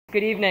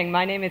Good evening.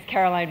 My name is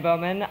Caroline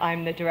Bowman.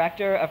 I'm the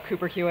director of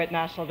Cooper-Hewitt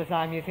National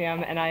Design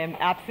Museum, and I am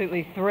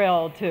absolutely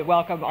thrilled to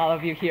welcome all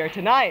of you here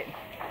tonight.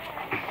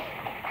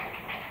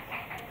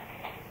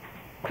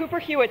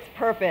 Cooper-Hewitt's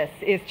purpose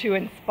is to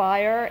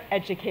inspire,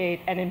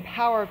 educate, and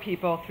empower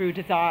people through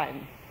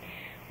design.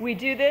 We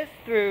do this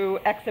through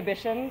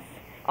exhibitions,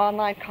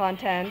 online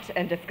content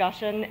and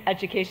discussion,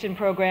 education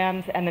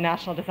programs, and the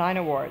National Design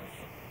Awards.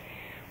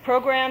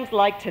 Programs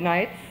like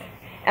tonight's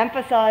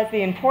emphasize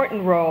the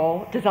important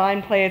role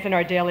design plays in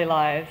our daily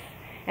lives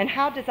and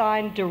how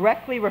design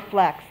directly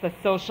reflects the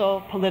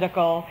social,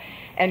 political,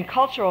 and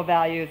cultural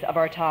values of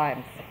our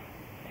times.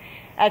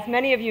 As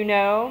many of you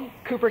know,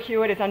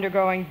 Cooper-Hewitt is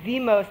undergoing the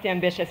most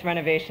ambitious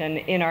renovation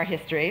in our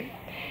history,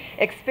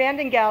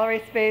 expanding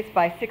gallery space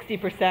by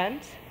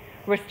 60%,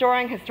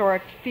 restoring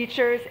historic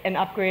features, and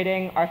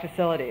upgrading our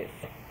facilities.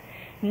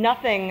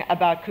 Nothing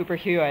about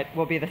Cooper-Hewitt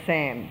will be the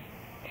same.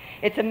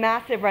 It's a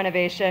massive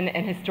renovation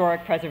and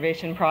historic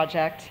preservation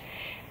project,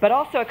 but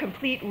also a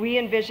complete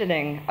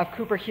re-envisioning of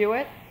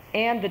Cooper-Hewitt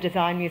and the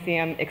Design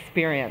Museum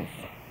experience.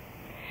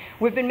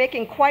 We've been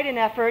making quite an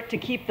effort to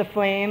keep the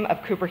flame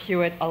of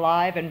Cooper-Hewitt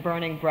alive and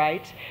burning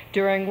bright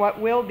during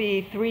what will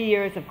be 3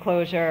 years of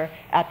closure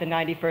at the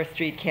 91st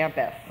Street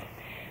campus,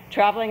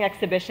 traveling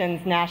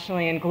exhibitions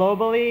nationally and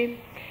globally,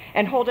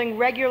 and holding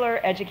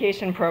regular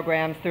education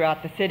programs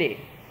throughout the city.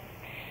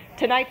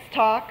 Tonight's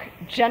talk,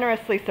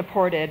 generously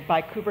supported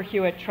by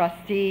Cooper-Hewitt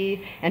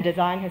trustee and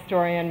design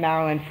historian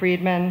Marilyn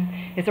Friedman,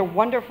 is a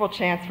wonderful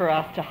chance for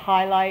us to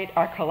highlight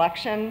our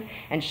collection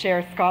and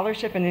share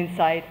scholarship and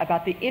insight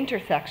about the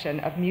intersection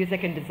of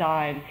music and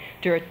design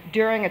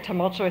during a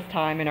tumultuous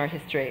time in our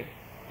history.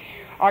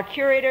 Our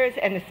curators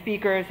and the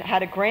speakers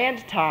had a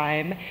grand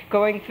time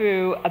going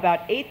through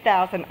about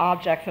 8,000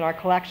 objects in our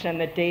collection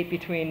that date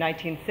between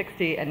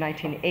 1960 and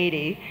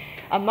 1980,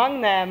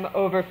 among them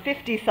over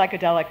 50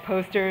 psychedelic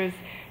posters,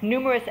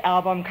 numerous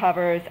album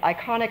covers,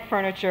 iconic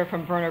furniture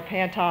from Werner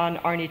Panton,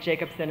 Arnie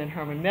Jacobson, and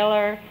Herman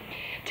Miller,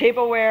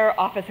 tableware,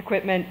 office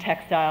equipment,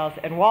 textiles,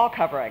 and wall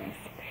coverings.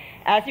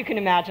 As you can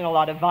imagine, a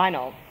lot of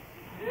vinyl.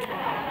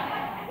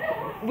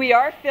 We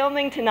are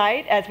filming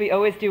tonight, as we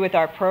always do with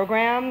our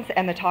programs,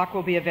 and the talk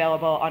will be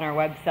available on our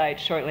website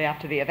shortly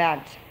after the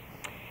event.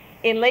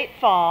 In late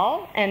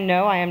fall, and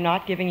no, I am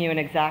not giving you an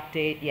exact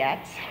date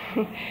yet,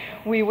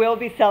 we will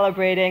be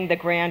celebrating the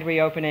grand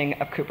reopening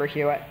of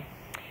Cooper-Hewitt.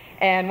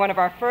 And one of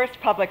our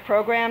first public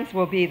programs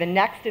will be the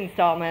next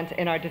installment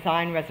in our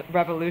Design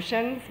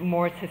Revolutions,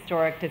 Moore's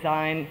Historic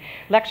Design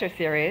Lecture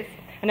Series,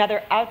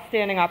 another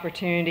outstanding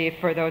opportunity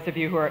for those of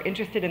you who are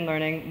interested in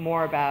learning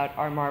more about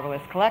our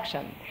marvelous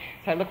collection.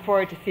 So I look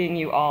forward to seeing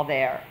you all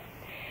there.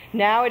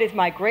 Now it is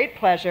my great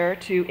pleasure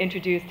to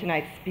introduce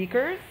tonight's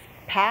speakers.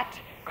 Pat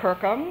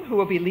Kirkham, who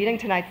will be leading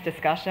tonight's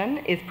discussion,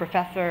 is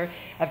Professor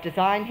of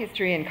Design,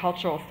 History, and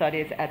Cultural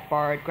Studies at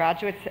Bard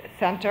Graduate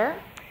Center.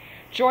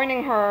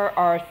 Joining her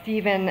are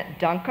Stephen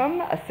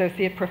Duncombe,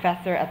 Associate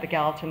Professor at the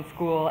Gallatin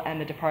School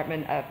and the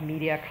Department of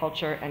Media,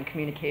 Culture, and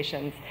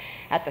Communications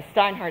at the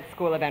Steinhardt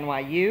School of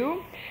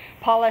NYU.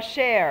 Paula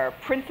Scher,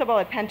 Principal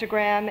at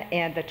Pentagram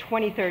and the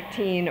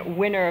 2013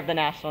 winner of the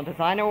National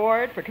Design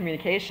Award for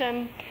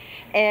Communication.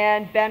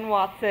 And Ben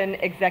Watson,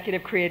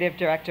 Executive Creative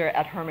Director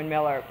at Herman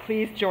Miller.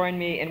 Please join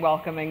me in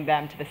welcoming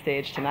them to the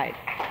stage tonight.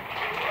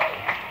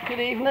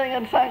 Good evening,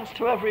 and thanks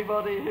to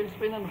everybody who's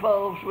been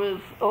involved with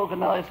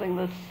organizing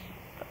this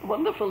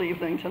wonderful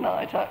evening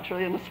tonight,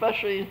 actually, and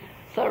especially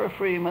Sarah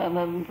Freeman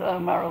and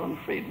Marilyn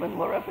Friedman,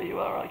 wherever you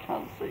are, I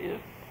can't see you.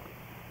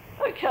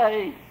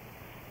 Okay,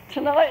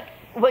 tonight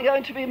we're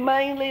going to be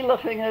mainly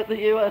looking at the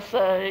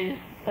USA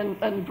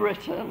and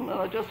Britain, and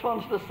I just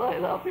wanted to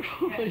say that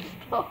before we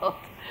start.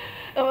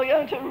 And we're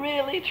going to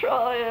really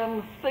try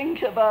and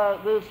think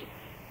about this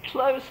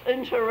close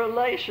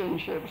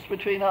interrelationships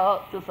between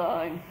art,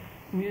 design,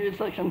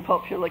 music, and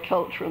popular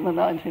culture in the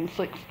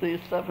 1960s,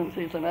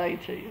 70s, and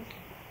 80s.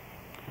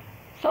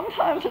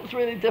 Sometimes it's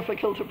really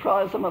difficult to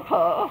prize them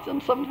apart,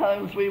 and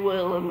sometimes we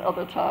will, and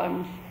other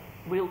times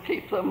we'll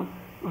keep them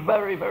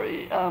very,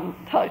 very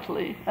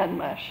tightly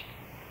enmeshed.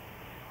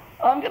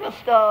 I'm going to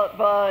start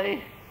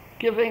by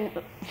giving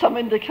some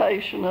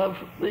indication of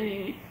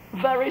the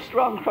very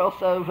strong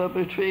crossover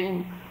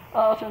between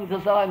art and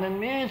design and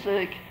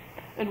music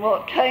in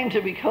what came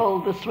to be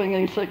called the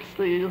swinging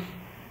 60s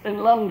in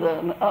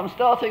London. I'm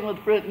starting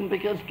with Britain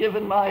because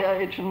given my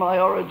age and my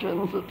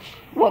origins, it's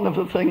one of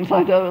the things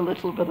I know a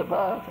little bit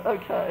about.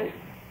 Okay.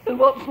 In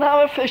what's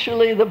now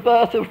officially the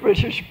birth of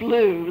British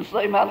blues,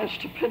 they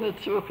managed to pin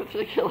it to a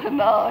particular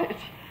night.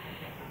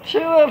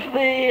 Two of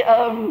the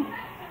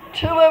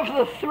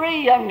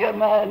three younger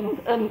men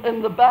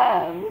in the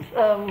band,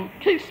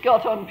 Keith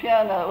Scott on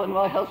piano and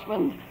my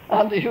husband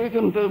Andy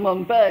Hugenboom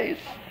on bass,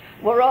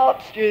 were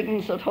art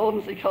students at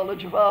Hornsey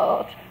College of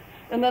Art.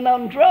 And then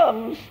on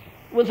drums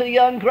was a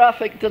young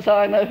graphic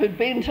designer who'd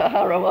been to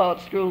Harrow Art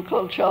School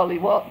called Charlie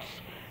Watts.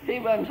 He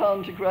went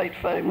on to great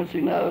fame, as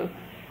you know,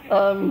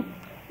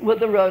 with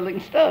the Rolling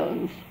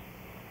Stones.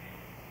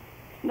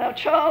 Now,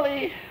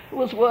 Charlie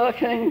was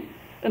working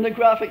in a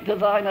graphic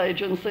design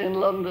agency in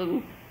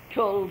London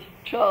called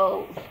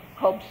Charles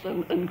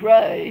Hobson and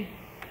Gray.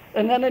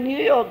 And then a New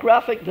York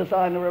graphic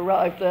designer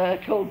arrived there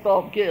called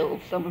Bob Gill.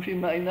 Some of you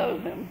may know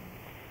him.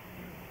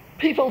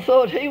 People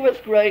thought he was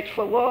great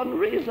for one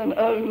reason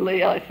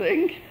only, I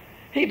think.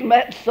 He'd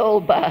met Saul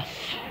Bass.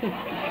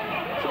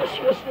 This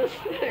was this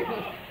thing.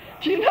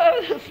 Do you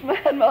know this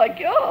man? My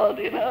God,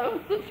 you know,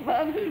 this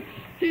man who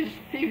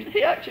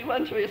he actually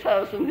went to his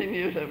house and he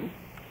knew him.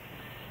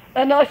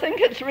 And I think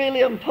it's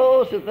really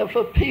important that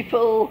for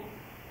people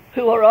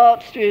who are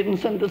art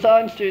students and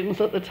design students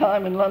at the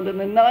time in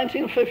London, in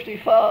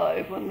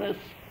 1955, when this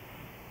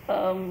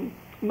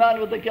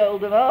Man with the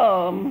Golden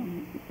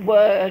Arm,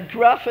 where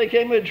graphic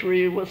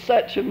imagery was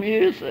set to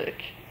music,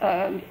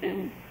 and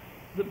in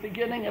the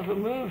beginning of a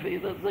movie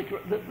that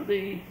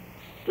the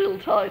still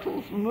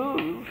titles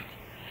moved,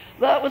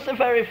 that was the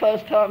very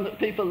first time that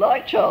people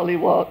like Charlie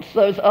Watts,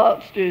 those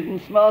art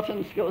students,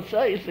 Martin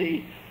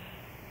Scorsese,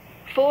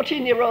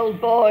 14-year-old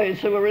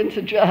boys who were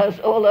into jazz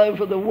all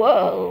over the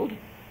world,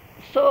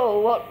 saw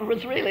what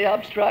was really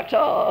abstract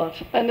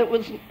art. And it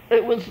was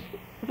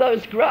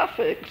those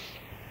graphics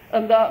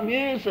and that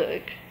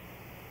music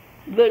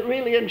that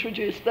really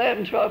introduced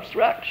them to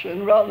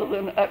abstraction, rather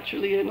than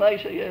actually in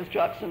later years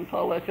Jackson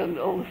Pollock and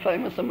all the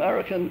famous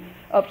American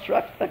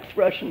abstract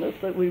expressionists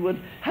that we would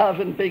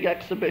have in big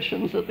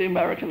exhibitions at the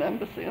American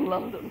Embassy in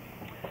London.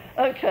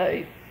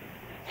 Okay,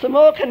 some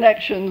more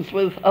connections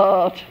with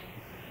art.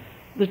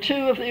 The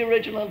two of the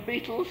original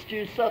Beatles,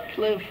 Stu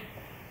Sutcliffe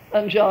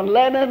and John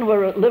Lennon,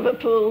 were at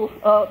Liverpool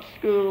Art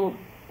School,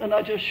 and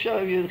I just show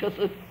you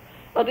because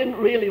I didn't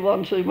really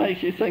want to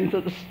make you think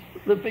that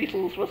the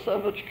Beatles were so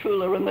much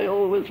cooler and they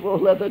always wore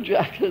leather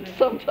jackets.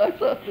 Sometimes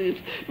had these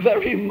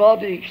very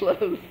moddy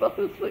clothes by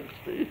the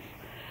 60s.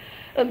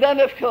 And then,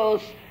 of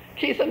course,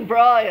 Keith and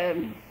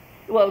Brian.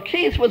 Well,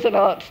 Keith was an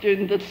art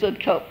student at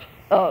Sidcup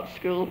Art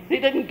School. He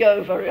didn't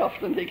go very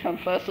often, he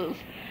confesses.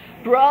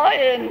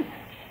 Brian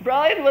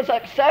was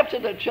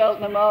accepted at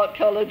Cheltenham Art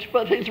College,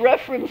 but his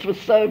reference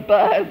was so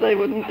bad they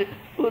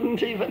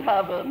wouldn't even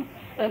have him.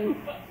 And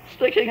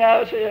sticking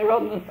out here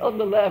on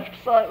the left,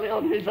 slightly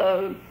on his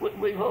own,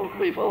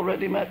 we've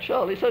already met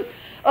Charlie. So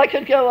I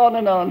could go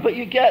on, but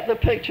you get the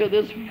picture.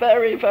 There's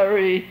very,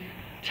 very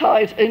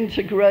tight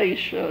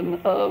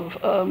integration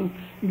of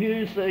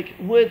music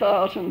with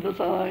art and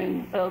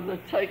design that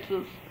takes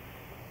us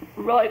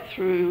right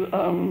through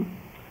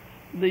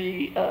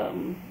the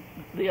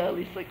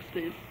early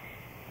 60s.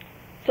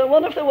 So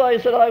one of the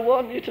ways that I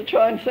want you to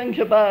try and think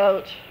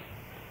about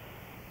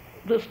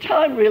this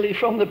time, really,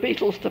 from the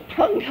Beatles to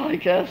punk, I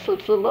guess,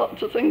 it's a lot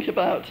to think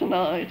about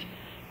tonight,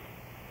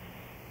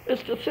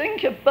 is to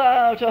think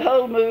about a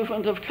whole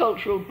movement of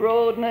cultural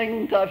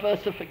broadening,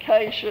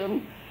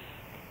 diversification,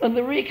 and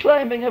the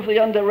reclaiming of the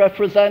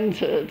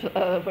underrepresented,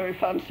 a very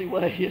fancy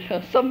way.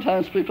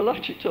 Sometimes people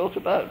actually talk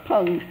about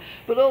punk,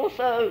 but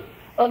also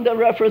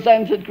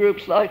underrepresented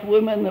groups like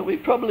women that we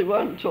probably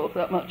won't talk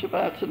that much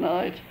about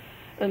tonight,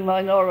 and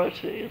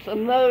minorities.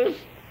 And those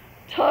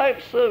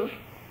types of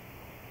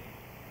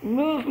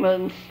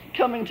movements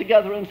coming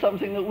together in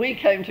something that we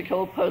came to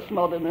call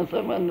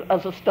postmodernism, and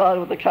as a style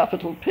with a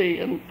capital P,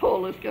 and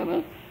Paul is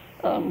going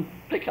to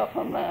pick up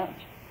on that.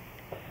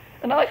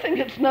 And I think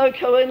it's no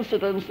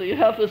coincidence that you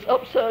have this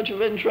upsurge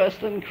of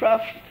interest in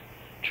craft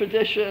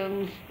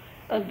traditions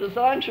and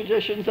design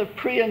traditions of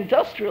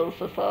pre-industrial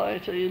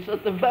societies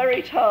at the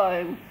very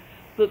time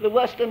that the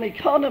Western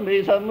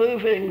economies are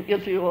moving,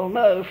 as you all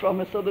know, from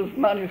a sort of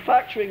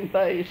manufacturing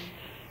base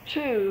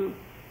to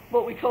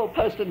what we call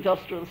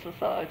post-industrial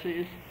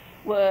societies,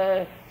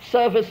 where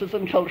services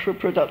and cultural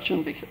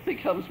production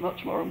becomes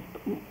much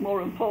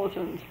more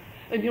important.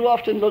 And you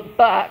often look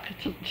back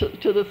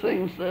to the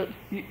things that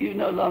you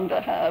no longer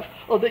have,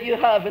 or that you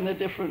have in a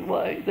different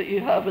way, that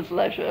you have as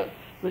leisure,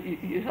 that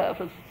you have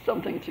as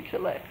something to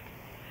collect.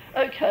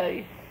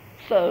 Okay,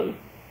 so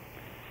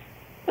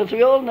as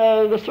we all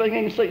know, the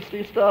swinging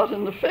 60s start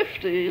in the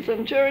 50s,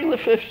 and during the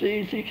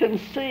 50s you can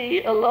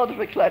see a lot of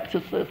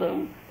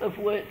eclecticism, of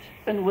wit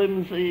and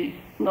whimsy,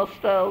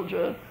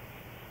 nostalgia,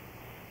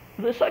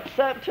 this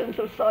acceptance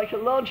of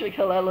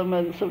psychological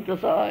elements of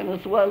design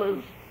as well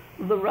as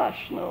the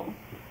rational,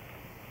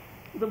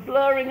 the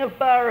blurring of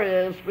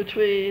barriers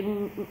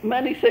between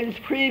many things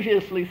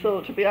previously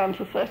thought to be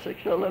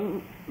antithetical.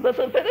 And there's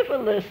a bit of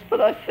a list, but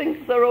I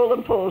think they're all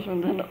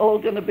important and all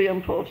going to be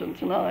important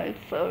tonight.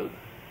 So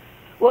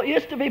what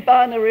used to be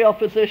binary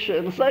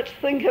oppositions, let's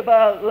think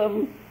about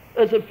them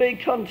as a big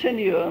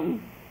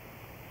continuum.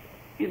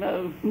 You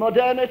know,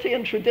 modernity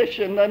and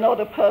tradition, they're not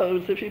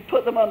opposed. If you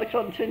put them on a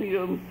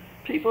continuum,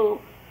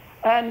 people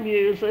and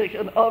music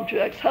and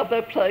objects have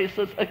their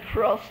places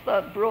across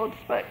that broad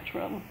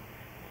spectrum.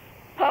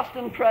 Past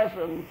and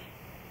present,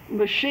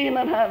 machine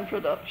and hand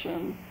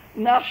production,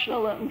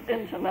 national and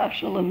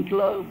international and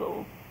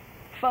global,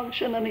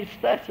 function and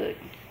aesthetics,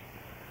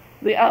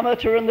 the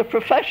amateur and the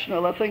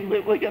professional. I think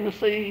we're going to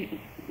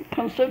see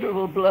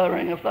considerable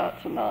blurring of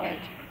that tonight.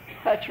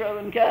 Hetero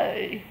and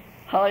gay,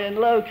 high and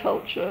low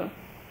culture,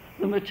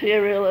 the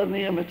material and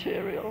the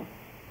immaterial.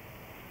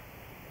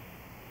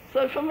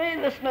 So for me,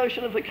 this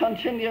notion of the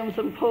continuum is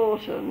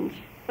important.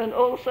 And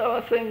also,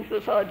 I think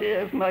this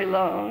idea of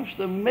mélange,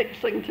 the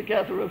mixing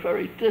together of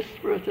very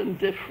disparate and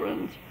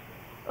different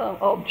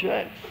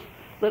objects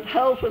that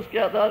help us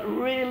get that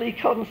really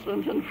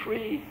constant and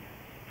free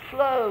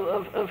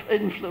flow of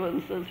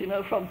influences, you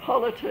know, from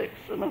politics,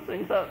 and I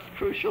think that's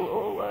crucial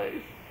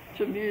always,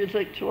 to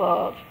music, to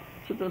art,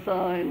 to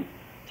design,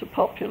 to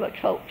popular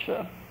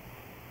culture.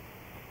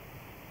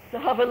 To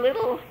have a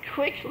little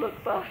quick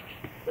look back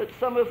at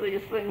some of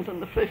these things in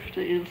the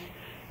 50s,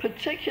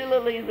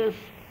 particularly this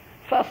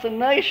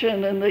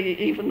fascination in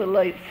even the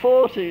late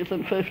 40s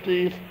and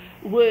 50s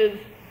with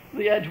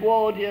the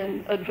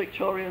Edwardian and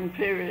Victorian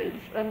periods.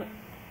 And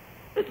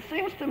it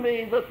seems to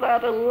me that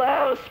that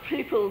allows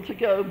people to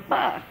go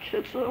back.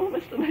 It's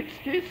almost an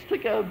excuse to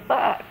go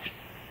back,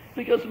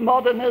 because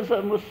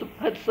modernism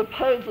had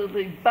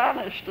supposedly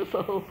banished us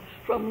all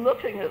from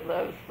looking at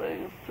those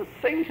things, to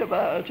think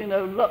about, you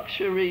know,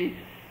 luxury,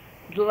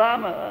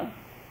 glamour,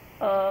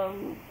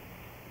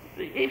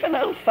 even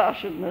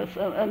old-fashionedness,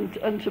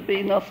 and to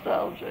be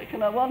nostalgic.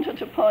 And I wanted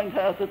to point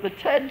out that the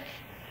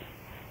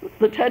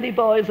Teddy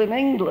Boys in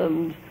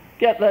England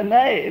get their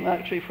name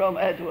actually from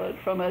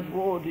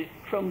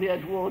the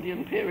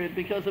Edwardian period,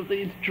 because of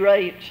these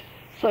draped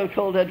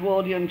so-called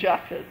Edwardian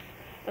jackets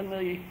and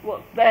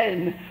what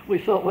then we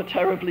thought were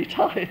terribly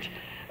tight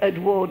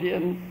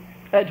Edwardian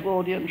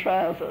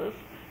trousers.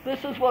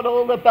 This is what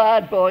all the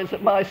bad boys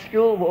at my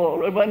school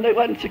wore, and when they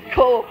went to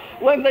court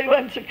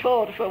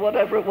for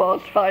whatever it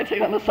was,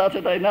 fighting on a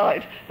Saturday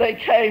night, they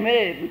came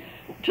in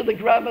to the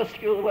grammar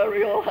school where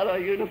we all had our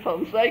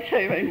uniforms. They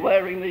came in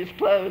wearing these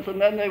clothes, and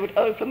then they would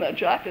open their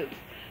jackets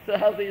to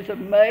have these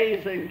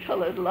amazing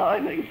coloured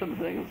linings and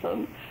things,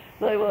 and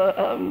they were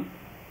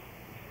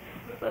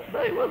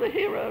the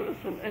heroes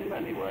in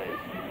many ways.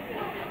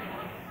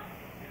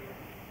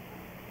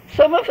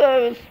 Some of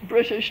those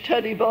British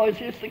teddy boys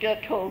used to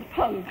get called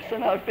punks,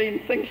 and I've been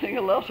thinking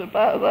a lot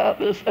about that,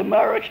 this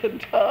American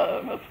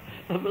term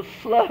of a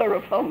slur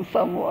upon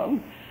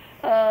someone.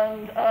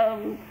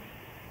 And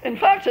in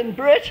fact, in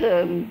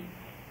Britain,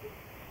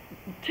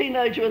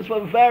 teenagers were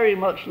very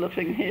much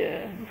looking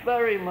here,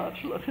 very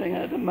much looking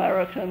at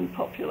American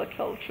popular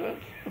culture.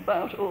 It's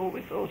about all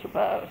we thought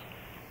about.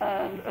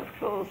 And of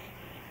course,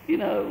 you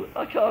know,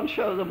 I can't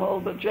show them all,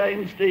 but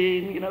James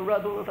Dean, you know,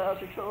 Rebel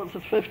Without a Cause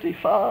is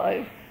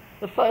 55.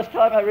 The first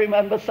time I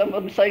remember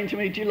someone saying to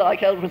me, "Do you like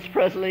Elvis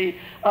Presley?"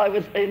 I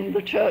was in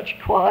the church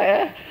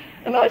choir,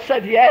 and I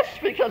said yes,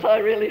 because I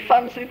really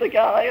fancied the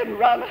guy, and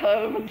ran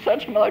home and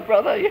said to my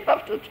brother, "You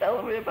have to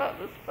tell me about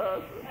this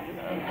person," you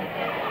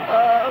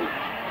know.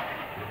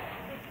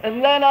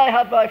 And then I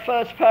had my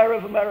first pair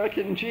of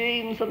American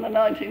jeans in the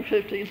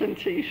 1950s and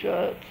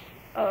T-shirts.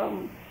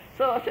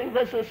 So I think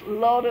there's this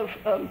lot of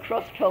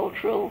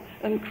cross-cultural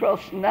and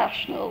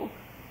cross-national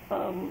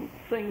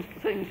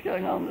things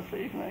going on this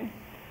evening.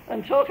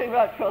 And talking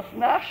about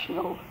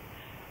cross-national,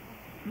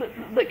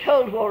 the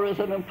Cold War is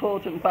an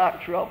important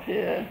backdrop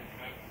here.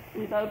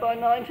 You know, by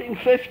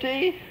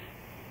 1950,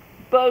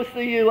 both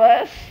the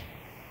US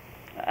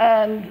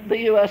and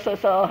the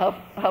USSR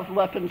have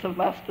weapons of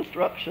mass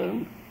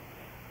destruction.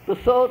 The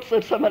thoughts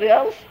that somebody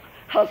else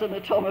has an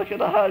atomic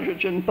and a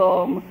hydrogen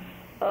bomb,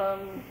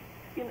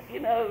 you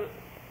know,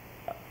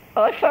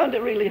 I found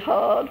it really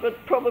hard,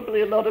 but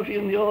probably a lot of you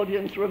in the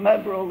audience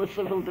remember all the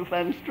civil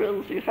defense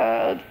drills you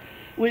had.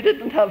 We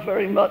didn't have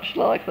very much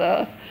like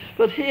that,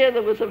 but here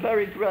there was a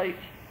very great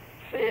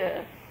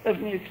fear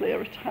of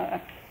nuclear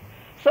attack.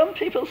 Some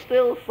people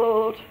still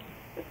thought,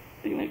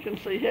 you can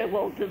see here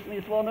Walt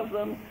Disney's one of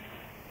them,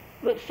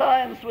 that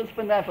science was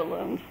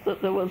benevolent,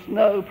 that there was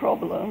no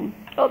problem.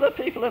 Other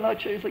people, and I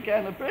choose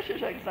again a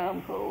British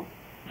example,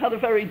 had a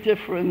very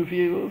different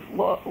view of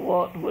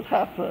what would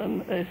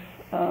happen if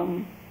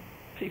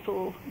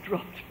people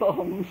dropped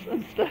bombs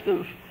instead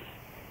of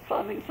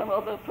finding some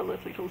other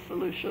political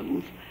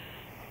solutions.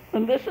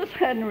 And this is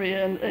Henry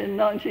in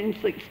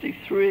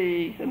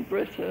 1963 in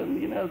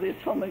Britain, you know, the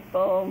atomic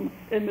bomb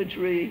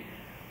imagery,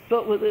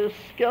 but with his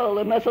skull.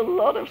 And there's a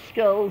lot of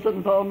skulls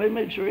and bomb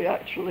imagery,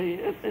 actually,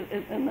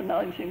 in the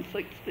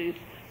 1960s.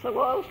 So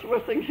whilst we're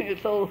thinking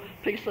it's all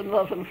peace and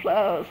love and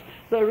flowers,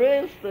 there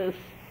is this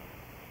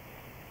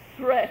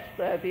threat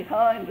there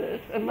behind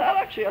it. And that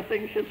actually, I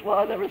think, is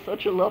why there is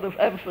such a lot of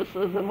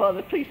emphasis and why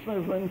the peace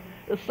movement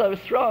is so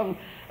strong.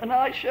 And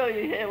I show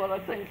you here what I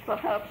think is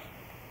perhaps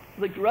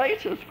the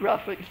greatest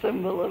graphic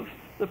symbol of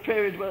the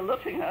period we're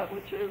looking at,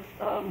 which is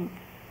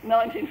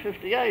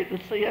 1958, the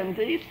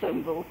CND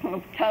symbol, kind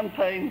of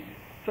Campaign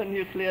for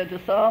Nuclear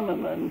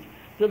Disarmament,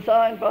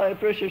 designed by a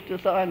British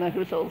designer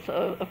who's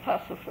also a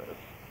pacifist.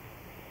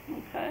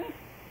 Okay?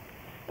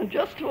 And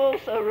just to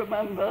also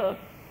remember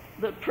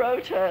that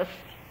protest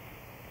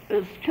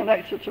is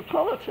connected to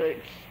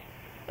politics.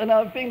 And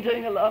I've been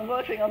doing I'm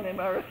working on the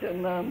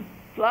American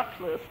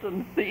blacklist,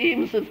 and the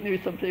Eameses knew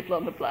some people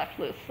on the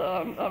blacklist, so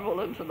I'm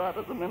all into that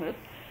at the minute.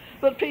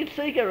 But Pete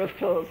Seeger, of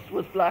course,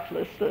 was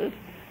blacklisted,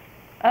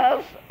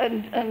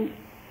 and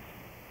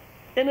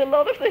in a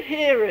lot of the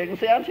hearings,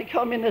 the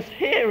anti-communist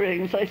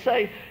hearings, they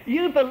say,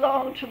 you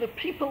belong to the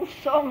People's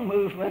Song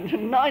Movement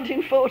in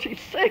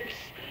 1946,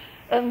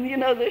 and you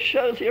know, this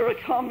shows you're a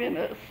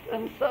communist.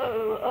 And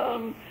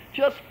so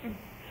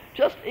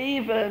just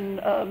even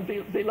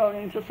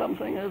belonging to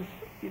something as,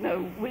 you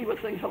know, we would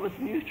think of as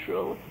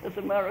neutral as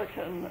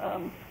American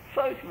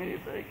folk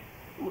music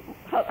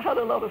had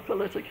a lot of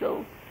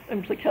political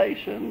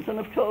implications. And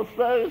of course,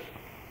 those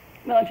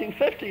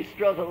 1950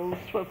 struggles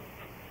for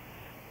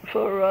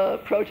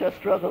protest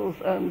struggles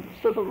and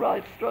civil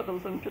rights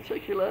struggles in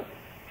particular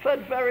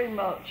fed very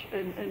much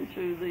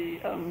into the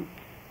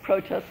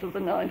protests of the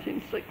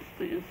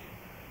 1960s.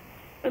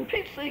 And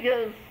Pete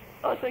Seeger's,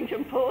 I think,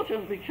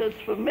 important because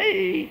for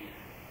me,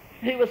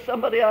 he was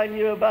somebody I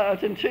knew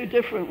about in two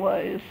different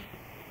ways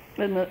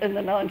in the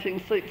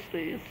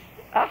 1960s,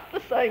 at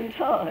the same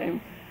time,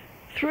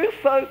 through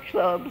folk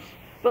clubs,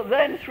 but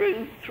then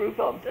through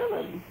Bob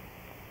Dylan.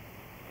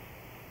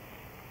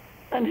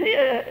 And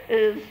here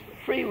is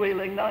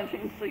Freewheeling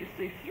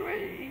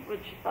 1963,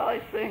 which I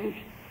think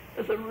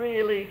is a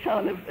really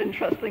kind of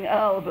interesting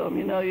album.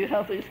 You know, you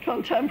have these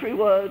contemporary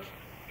words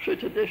through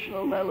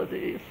traditional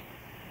melodies.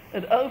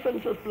 It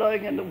opens with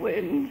Blowing in the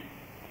Wind.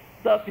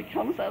 That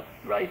becomes that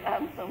great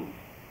anthem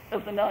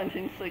of the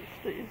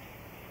 1960s.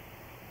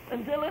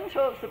 And Dylan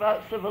talks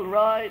about civil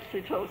rights,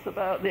 he talks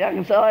about the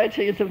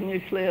anxieties of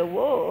nuclear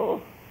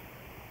war.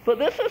 But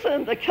this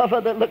isn't a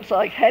cover that looks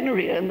like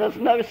Henry, and there's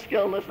no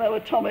skull, there's no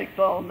atomic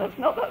bomb, there's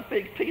not that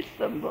big peace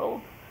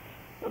symbol.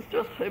 There's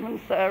just him and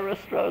Sarah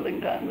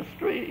strolling down the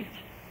street.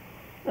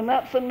 And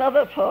that's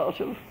another part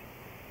of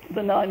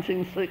the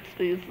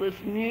 1960s, this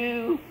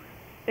new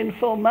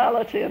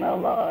informality in our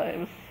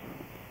lives,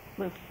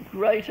 this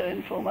greater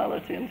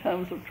informality in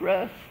terms of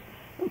dress,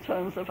 in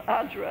terms of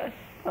address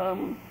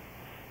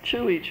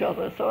to each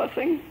other. So I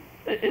think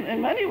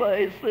in many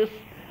ways this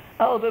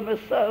album is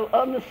so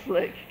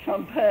unslick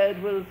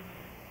compared with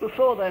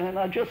before then, and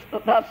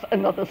that's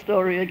another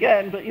story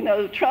again, but you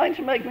know, trying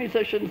to make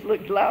musicians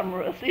look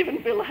glamorous,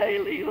 even Bill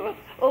Haley, was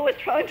always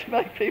trying to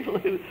make people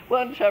who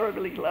weren't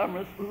terribly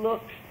glamorous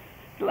look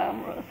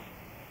glamorous.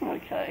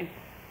 Okay,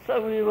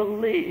 so we will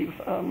leave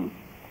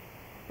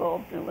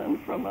Bob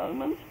Dylan for a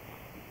moment.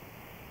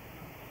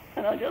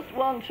 And I just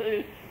want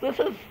to, this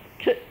is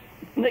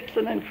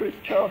Nixon and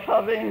Khrushchev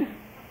having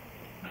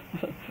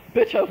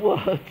bitter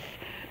words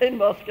in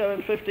Moscow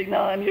in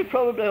 '59. You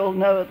probably all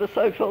know it, the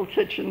so-called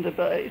kitchen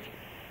debate.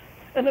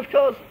 And of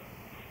course,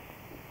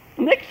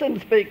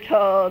 Nixon's big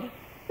card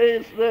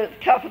is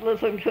that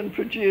capitalism can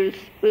produce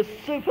this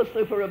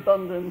super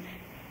abundance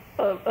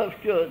of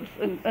goods.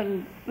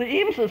 And the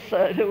Eameses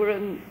said, who were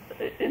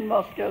in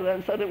Moscow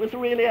then, said it was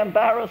really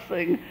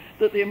embarrassing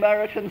that the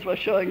Americans were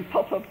showing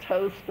pop-up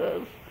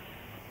toasters.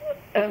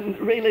 And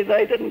really,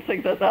 they didn't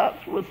think that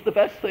that was the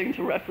best thing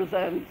to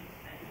represent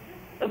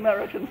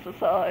American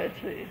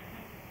society.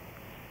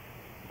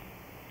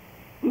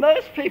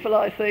 Most people,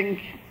 I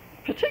think,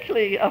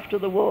 particularly after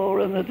the war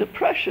and the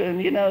Depression,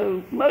 you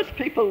know, most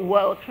people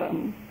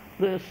welcome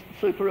this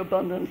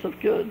superabundance of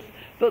goods.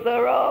 But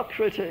there are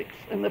critics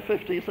in the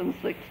 50s and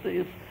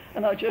 60s,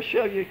 and I'll just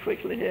show you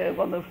quickly here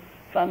one of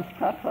Vance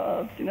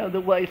Packard's, you know,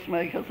 The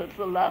Wastemakers. It's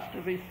the last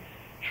of his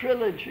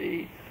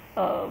trilogy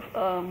of,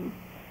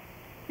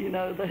 you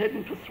know, The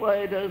Hidden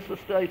Persuaders, The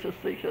Status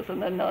Seekers,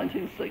 and then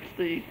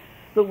 1960,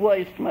 The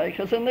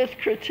Wastemakers. And this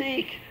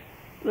critique,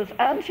 this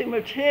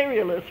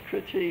anti-materialist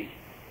critique,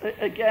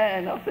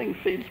 again, I think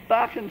feeds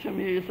back into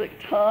music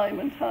time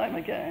and time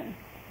again.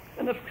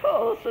 And of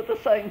course, at the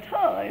same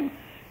time,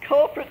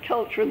 corporate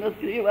culture in the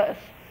US,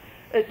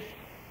 it's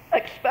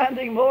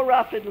expanding more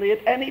rapidly at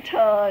any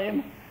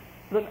time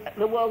than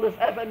the world has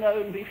ever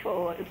known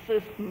before. It's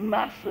this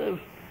massive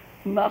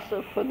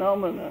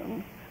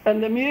phenomenon.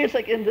 And the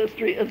music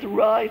industry is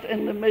right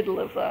in the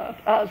middle of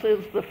that, as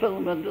is the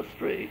film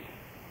industry.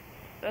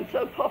 And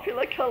so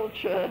popular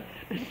culture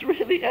is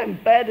really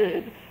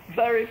embedded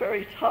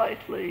very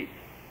tightly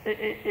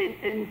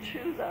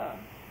into that.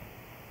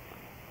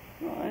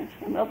 Right,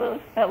 another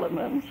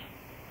element.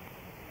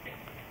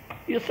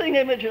 You're seeing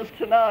images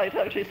tonight,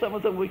 actually some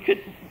of them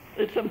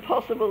it's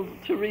impossible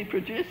to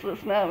reproduce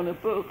this now in a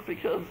book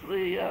because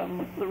the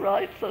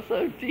rights are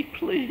so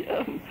deeply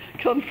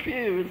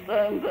confused,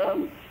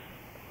 and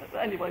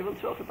anyway, we'll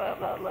talk about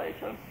that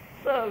later.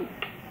 So,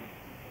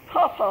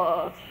 pop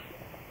art.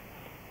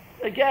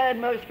 Again,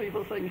 most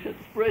people think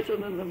it's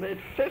Britain in the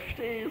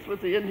mid-50s,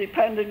 with the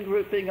independent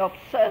group being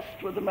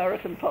obsessed with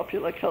American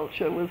popular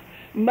culture, with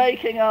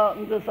making art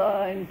and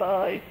design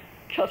by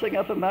cutting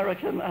up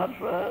American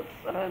adverts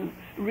and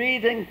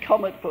reading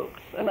comic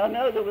books. And I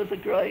know there was a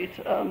great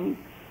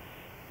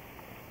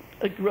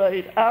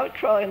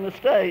outcry in the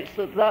States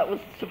that was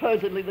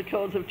supposedly the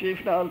cause of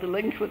juvenile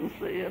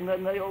delinquency, and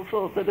then they all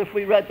thought that if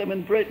we read them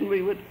in Britain,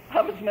 we would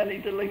have as many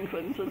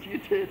delinquents as you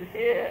did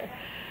here.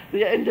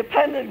 The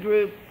independent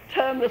group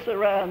turned this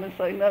around and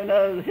say,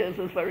 no, here's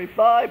this very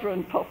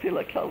vibrant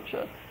popular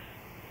culture.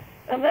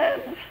 And then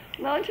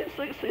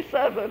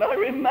 1967, I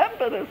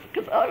remember this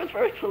because I was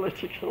very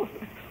political.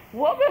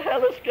 what the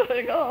hell is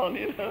going on,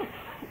 you know?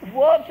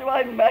 What do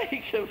I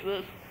make of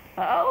this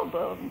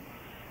album?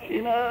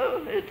 You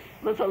know,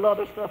 there's a lot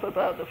of stuff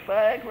about the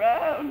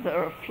fairground.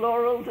 There are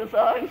floral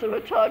designs of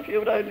a type you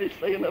would only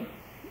see in a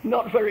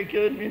not very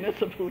good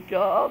municipal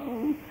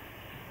garden.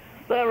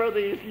 There are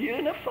these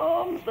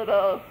uniforms that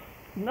are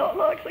not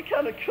like the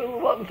kind of cool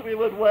ones we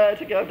would wear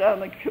to go down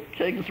the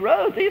King's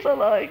Road. These are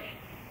like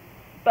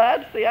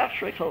bad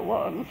theatrical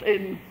ones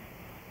in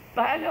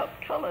bang-up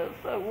colors.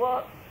 So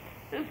what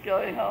is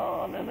going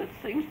on? And it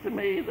seems to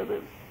me that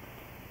it's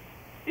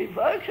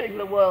evoking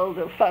the world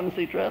of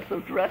fancy dress,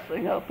 of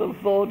dressing up, of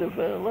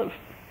vaudeville, of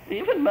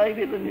even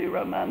maybe the new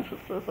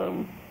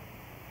romanticism.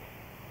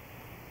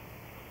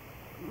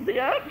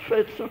 The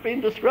outfits have been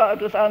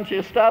described as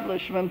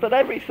anti-establishment, but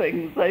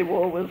everything they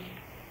wore was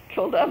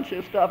called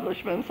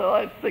anti-establishment, so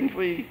I think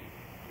we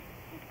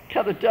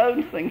kind of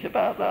don't think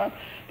about that.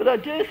 But I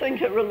do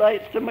think it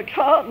relates to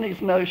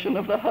McCartney's notion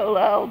of the whole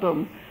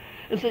album,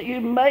 is that you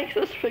make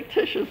this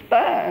fictitious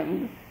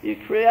band, you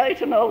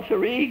create an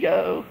alter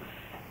ego,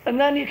 and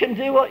then you can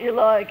do what you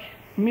like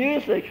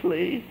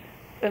musically,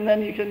 and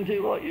then you can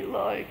do what you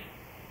like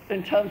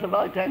in terms of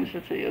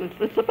identity.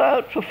 It's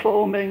about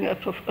performing a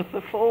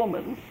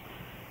performance.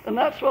 And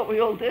that's what we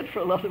all did for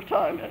a lot of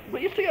time.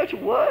 We used to go to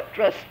work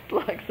dressed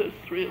like this,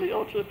 really,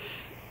 or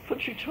for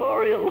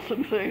tutorials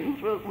and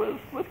things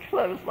with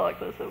clothes like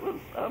this. It was,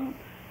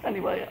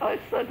 anyway, I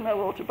said no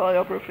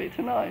autobiography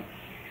tonight.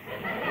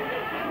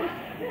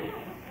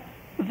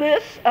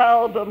 This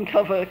album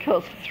cover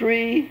cost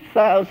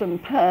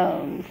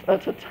 £3,000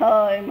 at a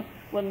time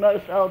when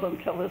most album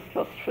covers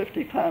cost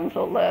 £50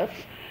 or less.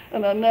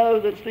 And I know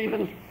that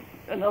Stephen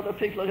and other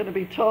people are going to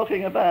be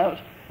talking about,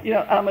 you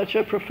know,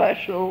 amateur,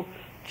 professional,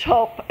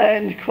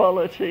 top-end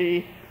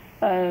quality,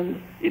 and,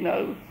 you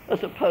know,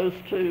 as opposed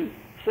to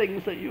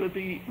things that you would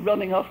be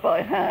running off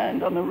by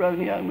hand on a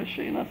Roneo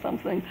machine or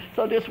something.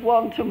 So I just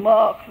want to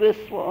mark this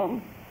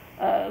one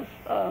as,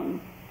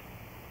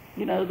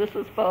 you know, this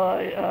is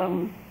by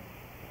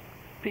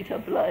Peter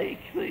Blake,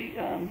 the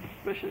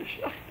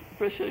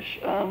British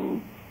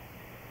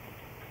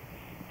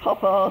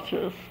pop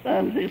artist,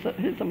 and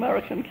his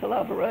American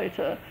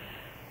collaborator.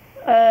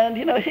 And,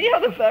 you know, he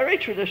had a very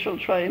traditional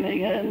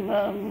training in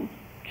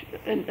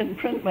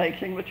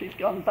printmaking, which he's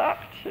gone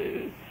back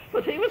to.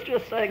 But he was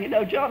just saying, you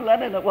know, John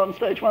Lennon at one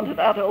stage wanted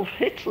Adolf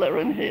Hitler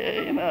in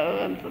here, you know,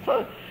 and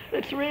so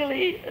it's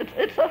really,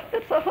 it's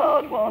a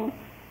hard one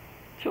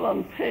to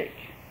unpick.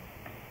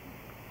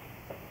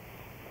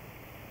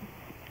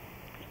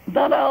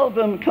 That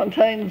album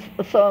contains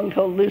a song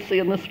called Lucy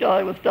in the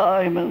Sky with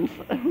Diamonds,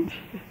 and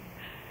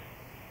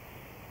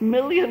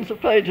millions of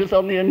pages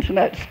on the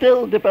internet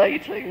still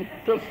debating,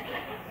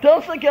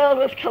 does the girl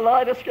with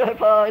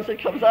kaleidoscope eyes who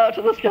comes out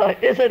of the sky,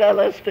 is it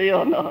LSD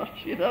or not?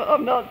 You know,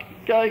 I'm not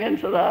going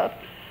into that.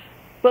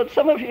 But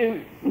some of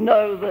you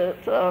know that,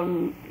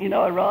 you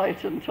know, I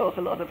write and talk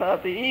a lot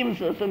about the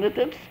Eameses, and it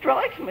did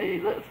strike me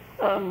that,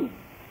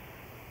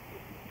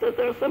 that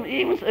there are some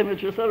Eames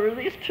images. There are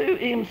these two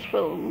Eames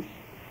films,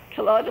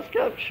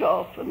 Kaleidoscope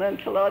Shop and then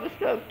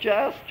Kaleidoscope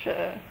Jazz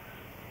Chair,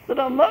 that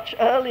are much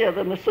earlier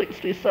than the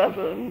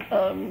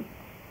 67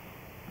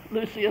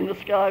 Lucy in the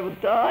Sky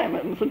with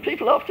Diamonds. And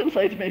people often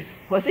say to me,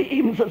 were the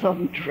Eameses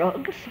on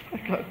drugs?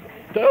 I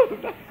go,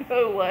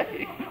 no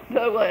way,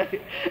 no way.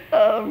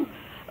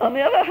 On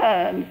the other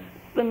hand,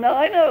 the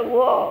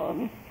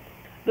 901,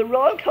 the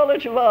Royal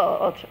College of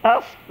Art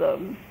asked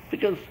them,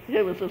 because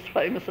here was this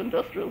famous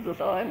industrial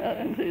designer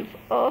and his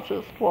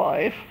artist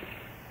wife,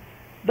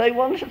 they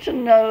wanted to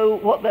know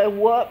what their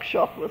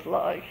workshop was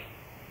like.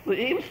 The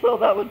Eames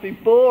thought that would be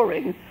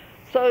boring,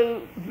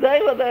 so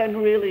they were then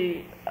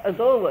really, as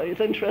always,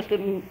 interested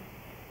in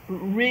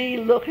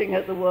re-looking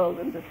at the world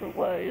in different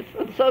ways.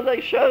 And so they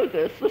showed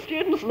this. The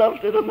students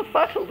loved it, and the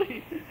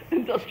faculty,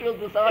 industrial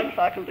design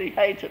faculty,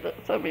 hated it.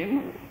 I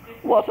mean,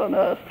 what on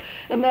earth?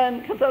 And then,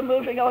 because I'm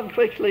moving on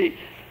quickly,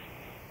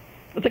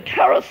 the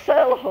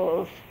carousel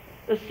horse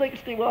is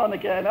 61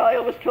 again. I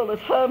always call this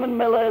Herman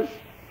Miller's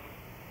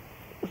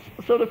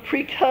sort of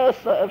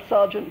precursor of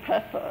Sgt.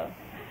 Pepper.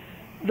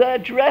 They're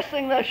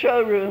dressing their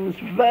showrooms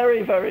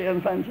very, very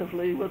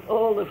inventively with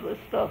all of this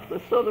stuff,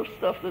 the sort of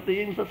stuff that the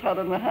Eameses had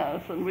in the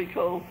house, and we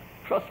call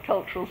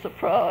cross-cultural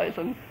surprise.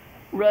 And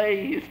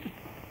Ray used to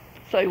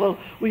say, well,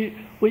 we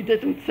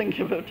didn't think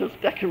of it as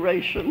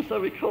decoration, so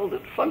we called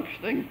it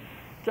functioning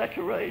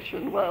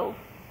decoration. Well,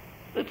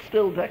 it's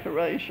still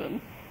decoration.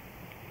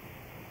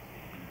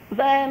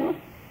 Then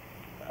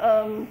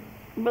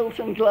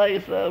Milton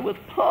Glaser with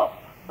Pop,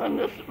 and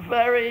this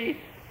very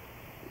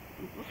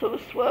sort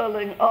of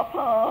swirling op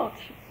art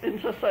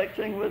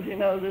intersecting with, you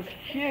know, this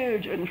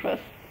huge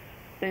interest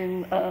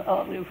in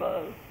Art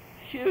Nouveau,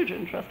 huge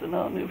interest in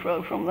Art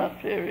Nouveau from that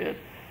period.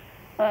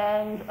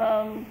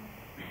 And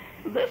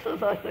this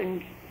is, I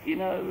think, you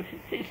know,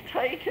 he's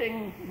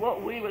taking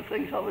what we would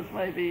think of as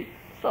maybe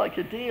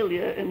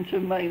psychedelia into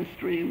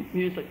mainstream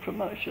music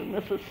promotion.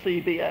 This is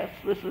CBS.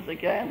 This is,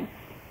 again,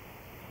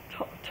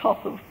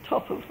 top of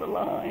the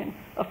line.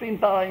 I've been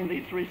buying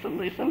these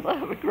recently since I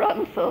have a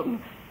grandson.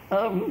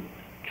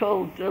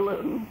 called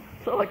Dylan,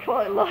 so I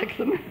quite like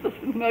the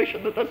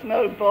notion that there's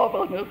no Bob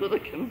on it, that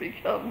it can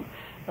become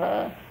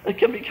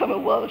a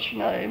Welsh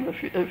name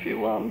if you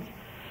want.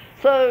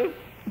 So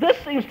this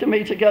seems to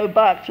me to go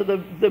back to the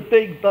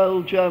big,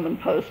 bold German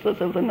posters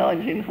of the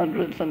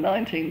 1900s and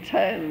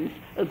 1910s,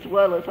 as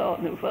well as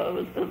Art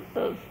Nouveau,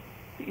 as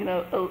you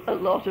know, a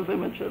lot of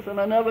images.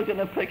 And I know we're going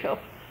to pick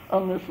up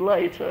on this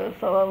later,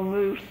 so I'll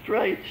move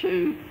straight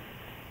to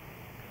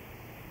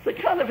the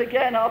kind of,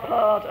 again,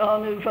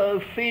 Art Nouveau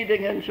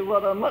feeding into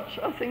what are much,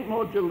 I think,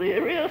 more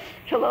delirious,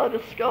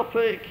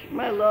 kaleidoscopic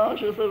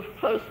mélanges of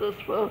posters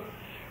for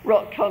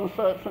rock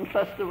concerts and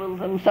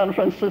festivals in San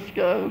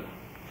Francisco,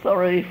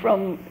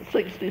 from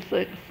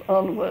 66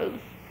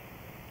 onwards.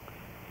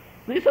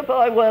 These are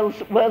by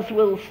Wes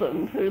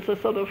Wilson, who's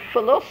a sort of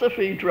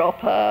philosophy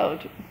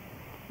dropout,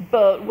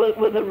 but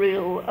with a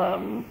real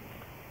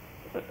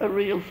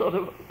sort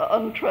of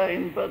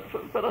untrained,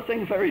 but I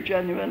think very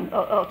genuine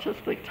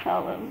artistic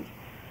talent.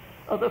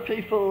 Other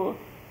people,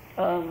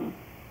 you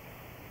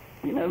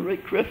know,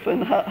 Rick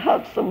Griffin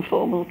had some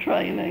formal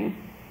training.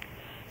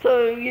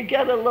 So you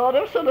get a lot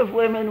of sort of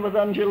women with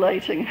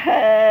undulating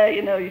hair,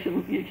 you know, you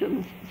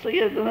can see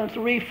it, and it's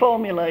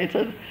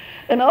reformulated.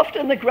 And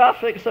often the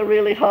graphics are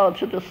really hard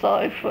to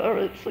decipher.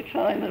 It's a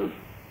kind of,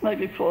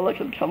 maybe Paula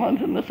can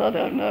comment on this, I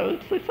don't know.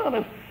 It's the sort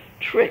of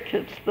trick,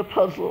 it's the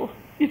puzzle.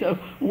 You know,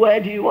 where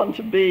do you want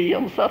to be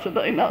on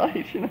Saturday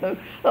night? You know,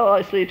 oh,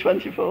 I see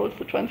 24, it's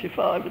the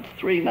 25, it's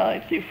 3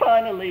 nights. You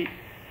finally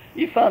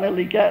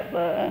get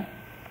there.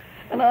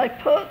 And I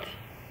put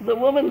the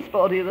woman's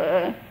body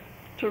there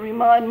to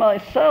remind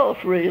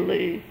myself,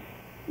 really,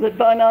 that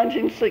by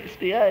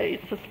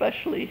 1968,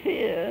 especially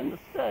here in the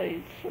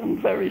States, and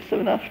very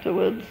soon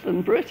afterwards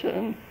in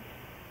Britain,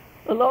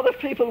 a lot of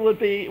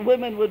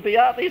women would be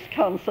at these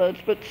concerts,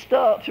 but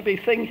start to be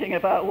thinking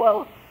about,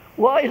 well,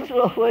 why is it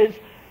always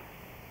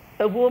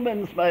a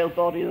woman's male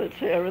body that's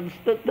here? And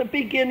the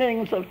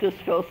beginnings of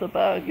discourse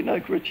about, you know,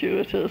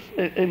 gratuitous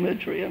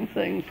imagery and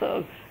things.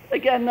 So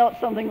again, not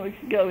something we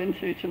can go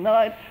into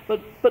tonight,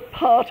 but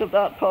part of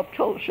that pop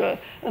culture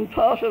and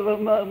part of a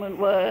moment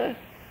where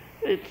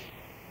it's,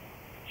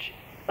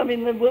 I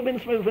mean, the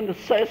women's movement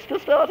says to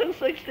start in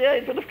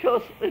 68, but of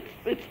course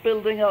it's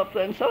building up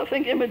then. So I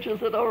think images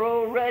that are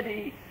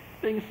already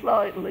being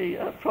slightly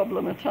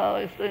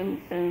problematized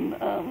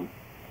in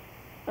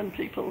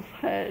people's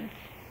heads.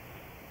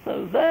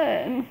 So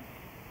then,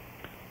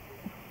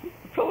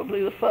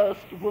 probably the first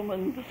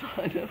woman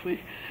designer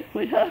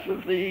we have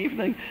of the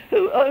evening,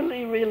 who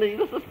only really,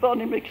 this is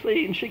Bonnie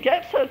McLean, she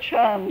gets her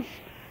chance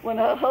when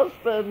her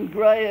husband,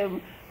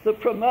 Graham, the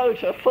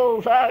promoter,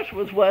 falls out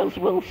with Wes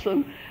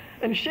Wilson,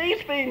 and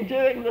she's been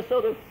doing the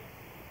sort of,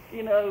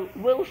 you know,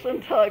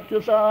 Wilson-type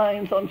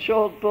designs on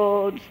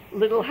chalkboards,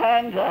 little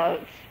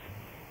handouts,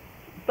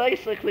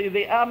 basically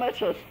the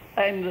amateur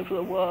end of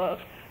the work,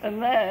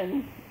 and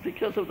then,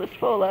 because of this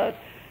fallout,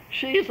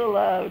 she's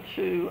allowed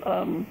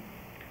to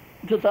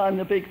design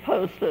the big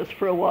posters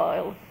for a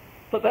while.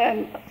 But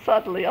then,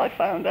 sadly, I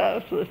found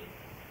out that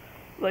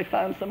they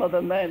found some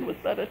other men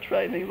with better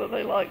training that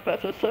they liked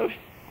better, so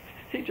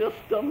he just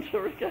dumped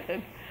her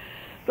again.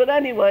 But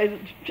anyway,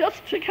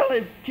 just to kind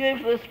of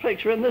give this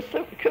picture, and this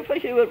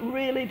Cooper-Hewitt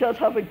really does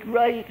have a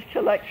great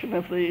collection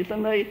of these,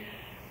 and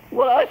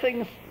what I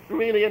think is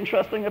really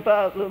interesting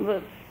about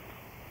them,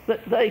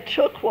 that they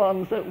took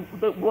ones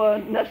that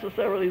weren't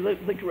necessarily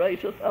the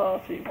greatest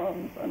arty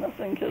ones, and I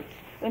think it's,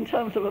 in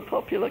terms of a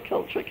popular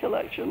culture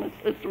collection,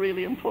 it's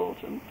really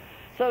important.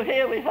 So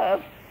here we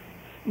have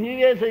New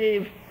Year's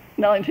Eve,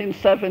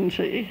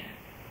 1970,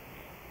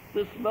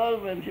 this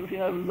moment of, you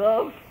know,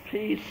 love,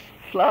 peace,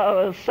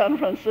 flowers, San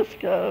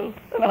Francisco,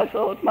 and I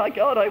thought, my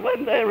God, I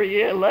went there a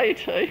year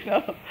later, you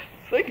know,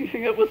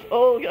 thinking it was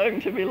all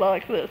going to be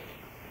like this.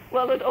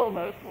 Well, it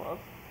almost was.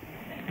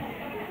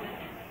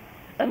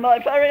 And my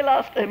very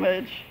last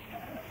image,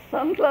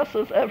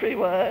 sunglasses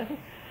everywhere,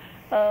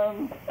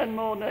 and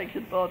more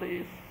naked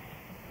bodies.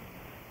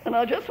 And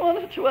I just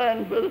wanted to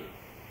end with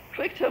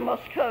Victor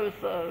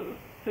Moscoso,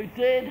 who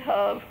did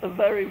have a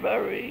very,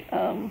 very,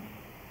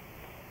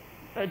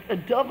 a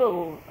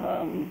double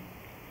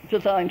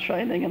design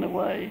training in a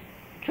way.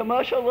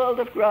 Commercial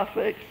world of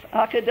graphics,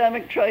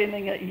 academic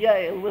training at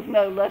Yale with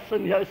no less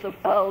than Joseph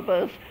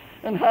Albers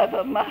and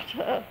Heather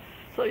Matter.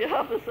 So you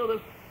have this sort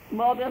of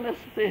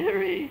modernist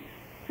theory.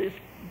 He's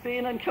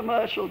been in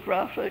commercial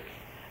graphics,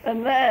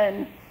 and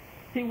then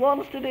he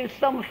wants to do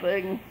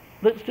something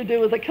that's to do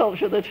with a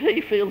culture that he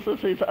feels is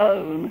his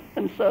own,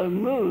 and so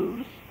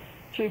moves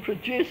to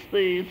produce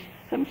these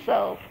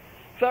himself.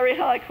 Very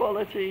high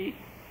quality,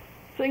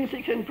 things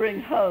he can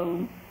bring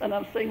home, and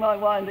I'm seeing my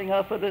winding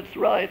up, and it's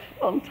right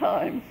on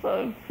time,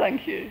 so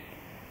thank you.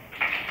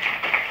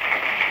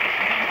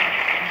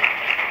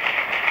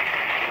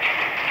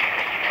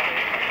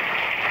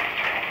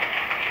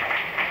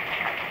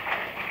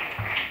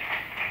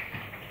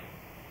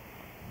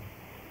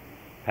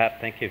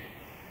 Pat, thank you.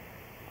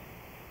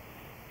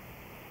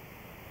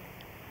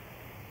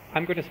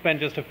 I'm going to spend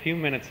just a few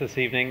minutes this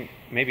evening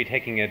maybe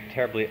taking a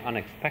terribly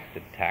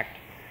unexpected tact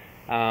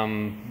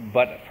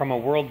but from a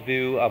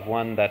worldview of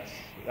one that's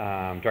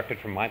directed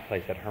from my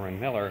place at Herman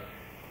Miller,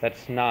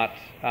 that's not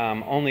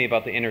only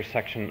about the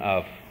intersection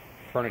of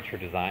furniture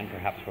design,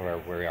 perhaps where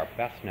we are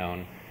best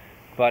known,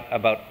 but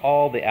about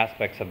all the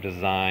aspects of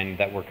design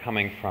that were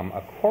coming from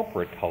a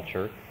corporate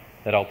culture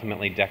that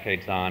ultimately,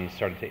 decades on,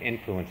 started to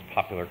influence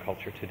popular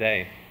culture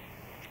today.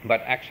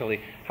 But actually,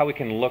 how we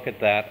can look at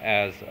that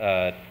as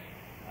a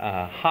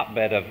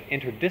hotbed of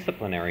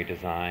interdisciplinary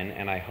design,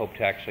 and I hope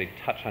to actually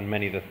touch on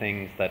many of the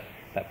things that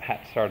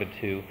Pat started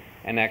to,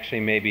 and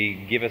actually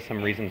maybe give us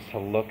some reasons to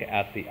look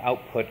at the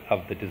output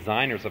of the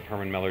designers of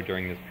Herman Miller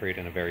during this period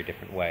in a very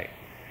different way.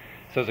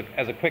 So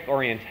as a quick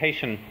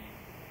orientation,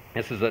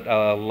 this is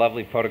a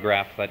lovely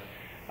photograph that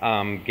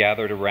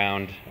gathered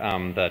around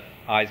the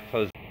eyes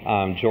closed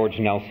George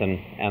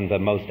Nelson, and the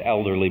most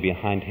elderly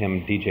behind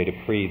him, D.J.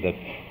 Dupree,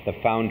 the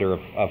founder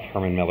of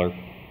Herman Miller.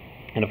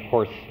 And of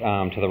course,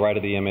 to the right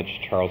of the image,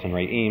 Charles and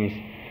Ray Eames,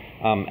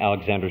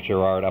 Alexander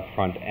Gerard up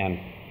front, and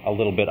a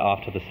little bit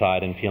off to the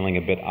side and feeling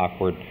a bit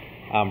awkward,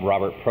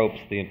 Robert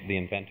Probst, the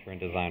inventor and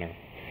designer.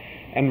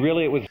 And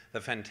really it was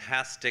the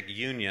fantastic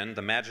union,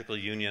 the magical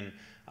union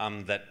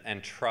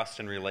and trust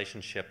and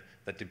relationship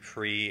that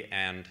Dupree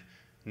and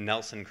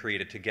Nelson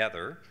created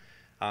together.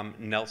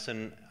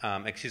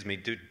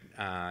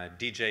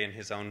 DJ, in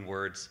his own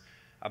words,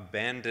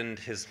 abandoned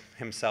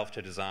himself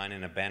to design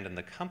and abandoned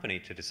the company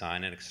to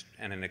design,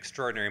 and an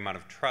extraordinary amount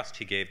of trust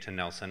he gave to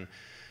Nelson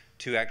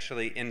to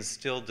actually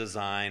instill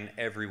design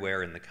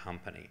everywhere in the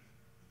company.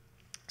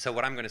 So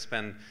what I'm going to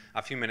spend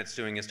a few minutes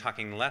doing is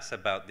talking less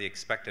about the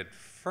expected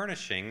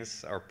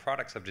furnishings or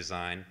products of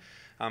design,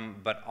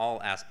 but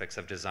all aspects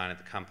of design at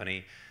the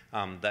company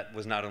that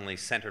was not only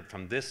centered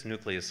from this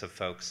nucleus of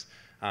folks,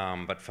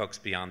 but folks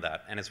beyond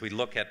that. And as we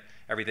look at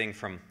everything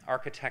from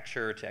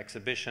architecture to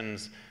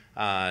exhibitions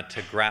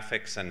to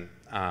graphics and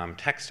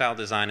textile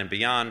design and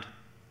beyond,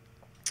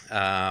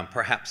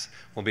 perhaps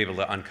we'll be able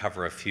to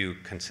uncover a few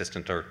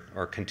consistent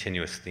or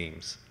continuous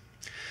themes.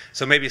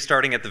 So maybe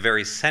starting at the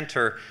very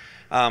center,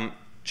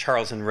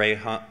 Charles and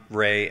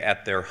Ray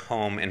at their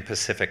home in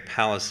Pacific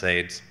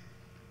Palisades.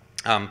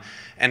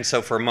 And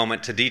so for a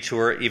moment to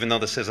detour, even though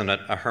this isn't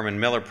a Herman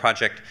Miller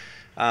project,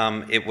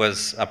 it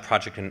was a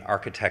project in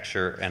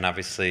architecture and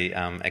obviously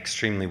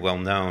extremely well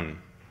known.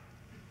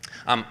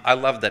 I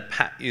love that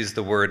Pat used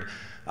the word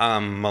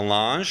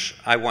melange.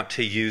 I want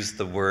to use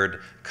the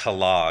word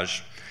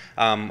collage,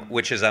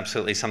 which is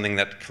absolutely something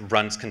that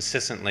runs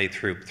consistently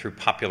through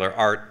popular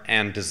art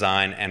and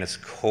design and is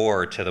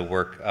core to the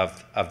work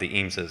of the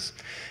Eameses.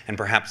 And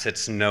perhaps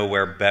it's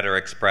nowhere better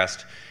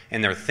expressed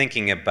in their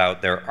thinking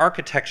about their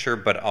architecture,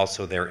 but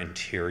also their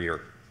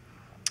interior.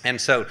 And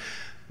so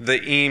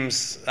the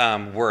Eames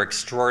were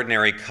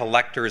extraordinary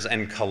collectors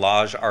and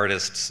collage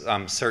artists.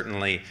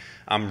 Certainly,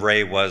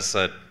 Ray was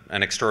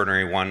an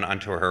extraordinary one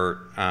unto her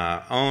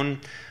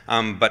own,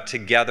 but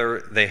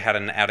together they had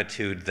an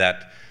attitude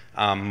that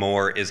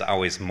more is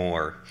always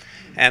more.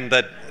 And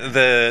that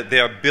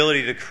the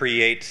ability to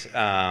create,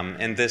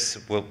 and this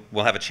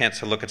we'll have a chance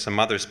to look at some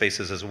other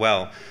spaces as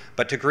well,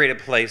 but to create a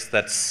place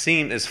that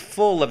is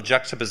full of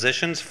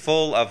juxtapositions,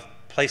 full of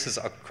places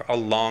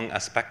along a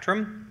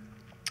spectrum,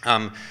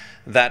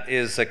 that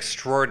is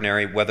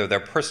extraordinary, whether they're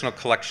personal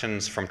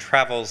collections from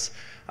travels,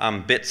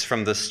 bits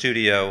from the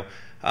studio,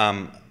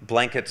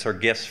 blankets or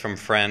gifts from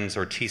friends,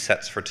 or tea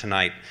sets for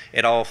tonight.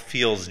 It all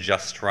feels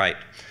just right.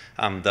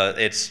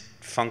 It's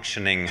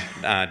functioning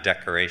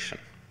decoration.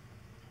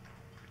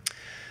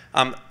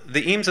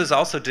 The Eameses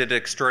also did an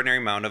extraordinary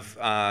amount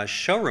of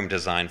showroom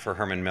design for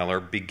Herman Miller,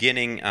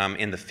 beginning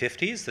in the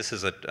 50s. This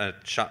is a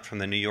shot from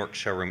the New York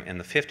showroom in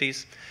the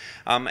 50s.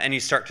 And you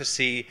start to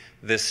see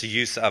this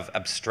use of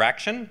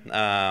abstraction,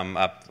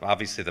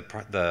 obviously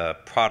the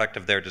product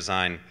of their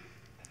design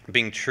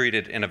being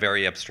treated in a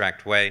very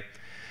abstract way.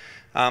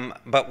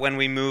 But when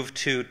we move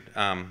to,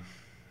 I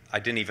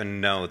didn't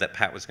even know that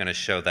Pat was going to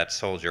show that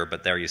soldier,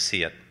 but there you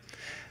see it.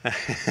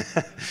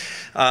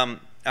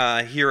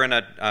 Here in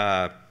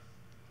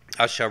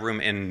a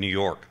showroom in New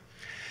York.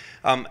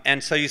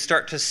 And so you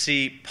start to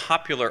see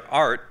popular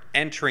art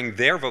entering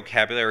their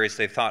vocabulary as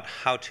they thought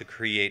how to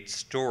create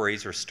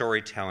stories or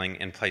storytelling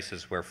in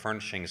places where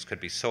furnishings could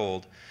be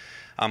sold.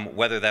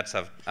 Whether that's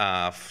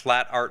a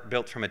flat art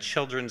built from a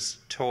children's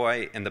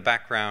toy in the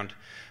background,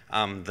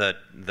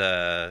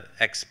 the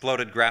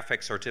exploded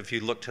graphics, or if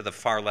you look to the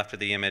far left of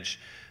the image,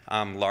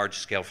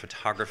 large-scale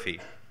photography.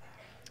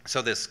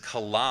 So this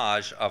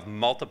collage of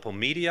multiple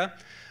media.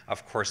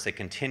 Of course, they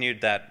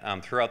continued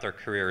that throughout their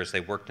career as they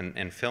worked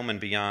in film and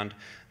beyond,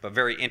 but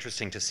very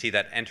interesting to see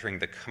that entering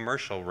the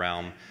commercial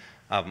realm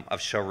of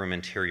showroom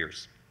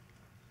interiors.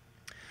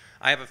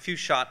 I have a few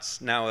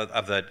shots now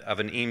of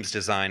an Eames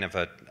design of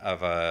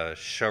a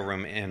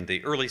showroom in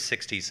the early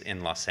 60s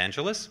in Los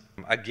Angeles.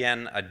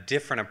 Again, a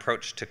different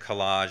approach to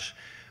collage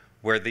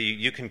where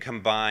you can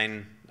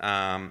combine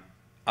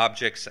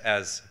objects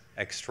as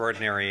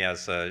extraordinary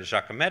as a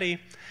Giacometti,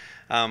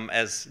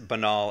 as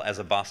banal as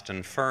a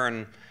Boston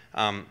fern,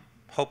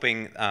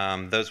 hoping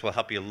those will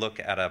help you look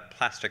at a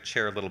plastic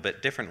chair a little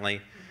bit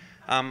differently.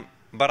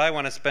 but I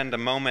want to spend a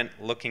moment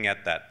looking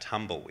at that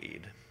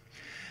tumbleweed.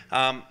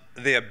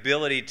 The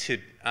ability to,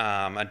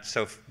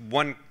 so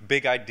one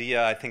big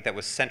idea I think that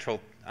was central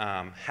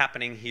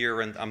happening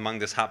here and among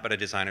this hotbed of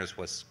designers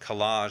was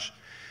collage.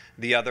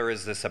 The other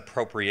is this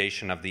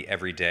appropriation of the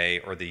everyday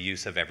or the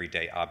use of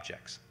everyday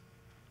objects.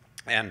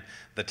 And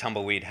the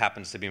tumbleweed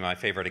happens to be my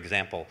favorite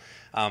example.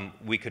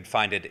 We could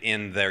find it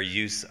in their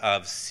use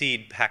of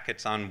seed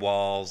packets on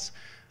walls,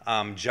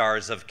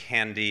 jars of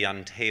candy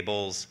on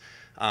tables,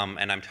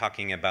 and I'm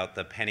talking about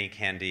the penny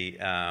candy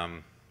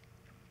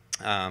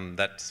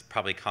that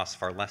probably costs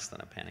far less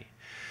than a penny.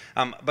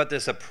 But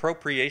this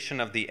appropriation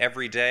of the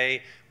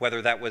everyday,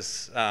 whether that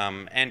was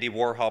Andy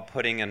Warhol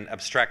putting an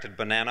abstracted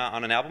banana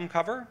on an album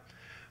cover,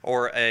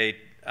 or a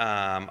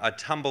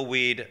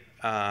tumbleweed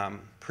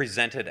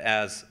presented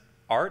as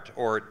art,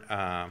 or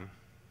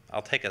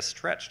I'll take a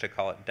stretch to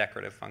call it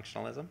decorative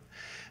functionalism,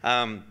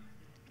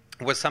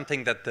 was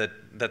something that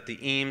the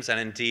Eames and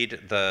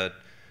indeed the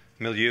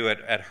milieu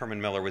at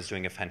Herman Miller was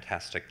doing a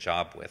fantastic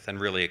job with and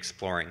really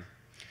exploring.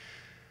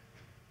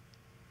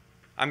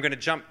 I'm going to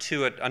jump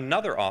to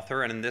another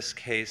author, and in this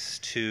case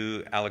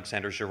to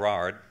Alexander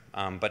Girard,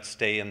 but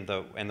stay in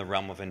the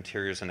realm of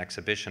interiors and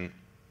exhibition.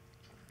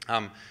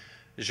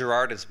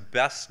 Girard is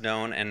best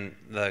known, and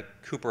the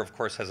Cooper, of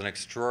course, has an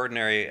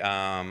extraordinary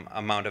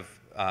amount of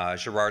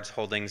Girard's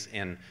holdings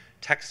in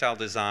textile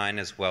design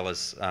as well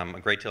as a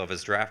great deal of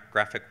his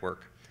graphic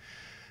work.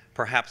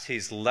 Perhaps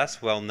he's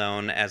less well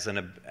known as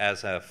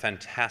a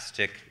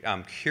fantastic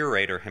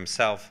curator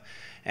himself,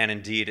 and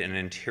indeed an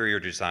interior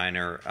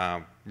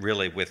designer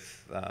really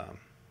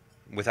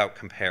without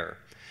compare.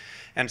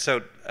 And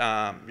so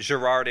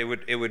Girard,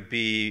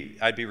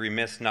 I'd be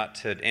remiss not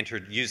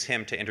to use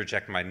him to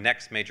interject my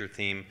next major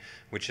theme,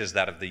 which is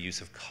that of the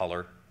use of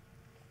color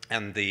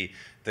and the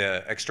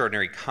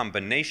extraordinary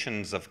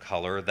combinations of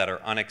color that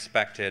are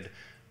unexpected,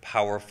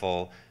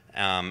 powerful,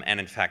 and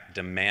in fact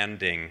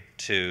demanding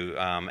to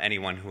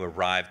anyone who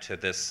arrived to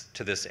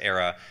this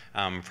era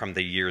from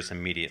the years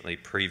immediately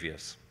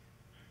previous.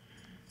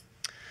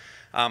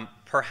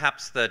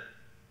 Perhaps the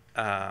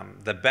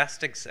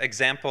best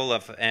example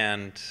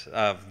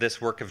of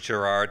this work of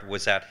Girard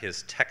was at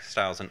his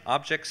Textiles and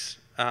Objects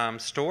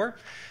store,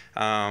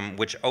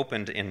 which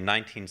opened in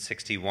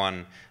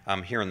 1961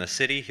 here in the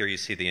city. Here you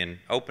see the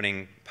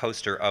opening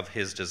poster of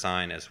his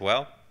design as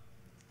well,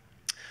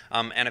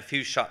 and a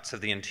few shots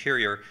of the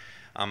interior.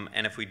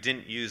 And if we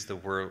didn't use the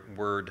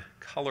word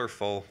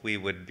colorful, we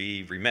would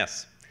be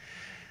remiss.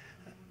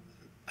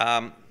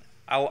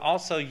 I'll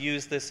also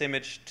use this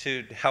image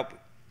to help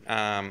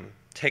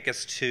take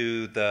us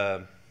to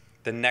the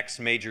next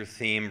major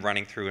theme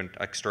running through an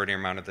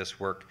extraordinary amount of this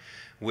work,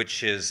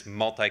 which is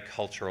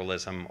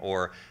multiculturalism,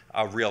 or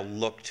a real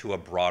look to a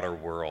broader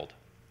world.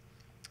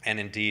 And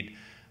indeed,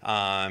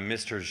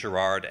 Mr.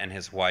 Girard and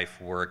his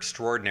wife were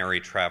extraordinary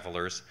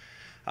travelers.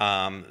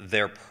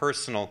 Their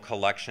personal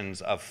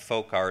collections of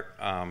folk art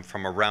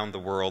from around the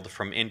world,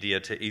 from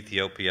India to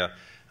Ethiopia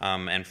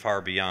and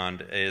far beyond,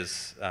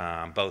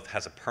 both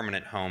has a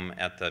permanent home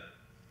at the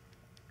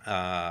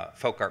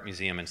Folk Art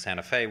Museum in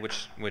Santa Fe,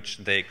 which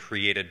they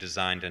created,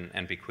 designed,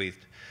 and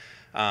bequeathed,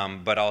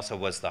 but also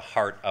was the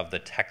heart of the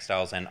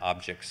Textiles and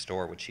Objects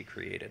store, which he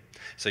created.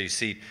 So you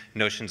see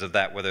notions of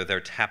that, whether they're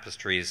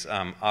tapestries,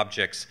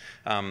 objects,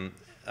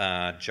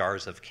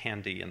 jars of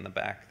candy in the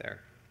back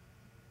there.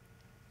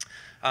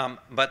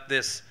 But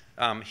this,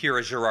 here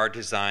a Girard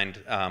designed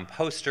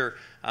poster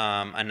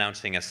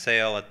announcing a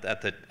sale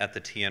at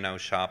the T&O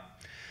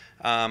shop,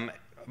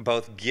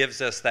 both gives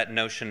us that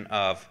notion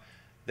of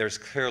there's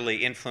clearly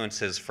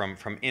influences from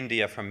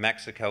India, from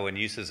Mexico, and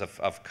uses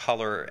of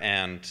color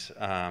and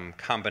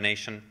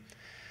combination,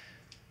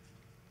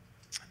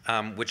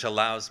 which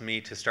allows me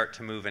to start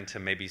to move into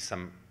maybe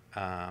some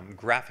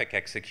graphic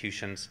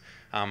executions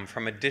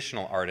from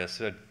additional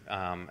artists,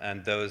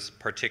 and those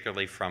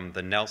particularly from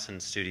the Nelson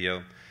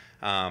studio,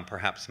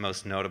 perhaps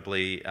most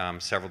notably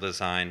several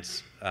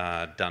designs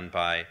done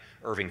by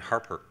Irving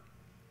Harper.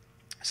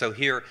 So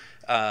here,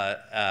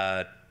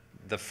 the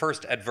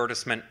first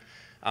advertisement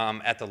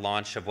at the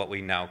launch of what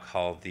we now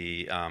call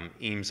the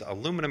Eames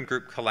Aluminum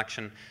Group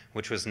collection,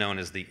 which was known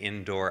as the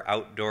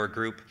Indoor-Outdoor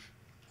Group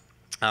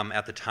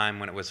at the time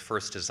when it was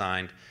first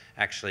designed,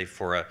 actually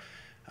for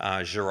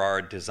a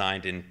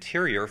Girard-designed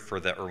interior for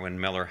the Irwin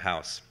Miller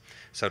house.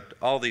 So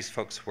all these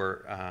folks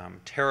were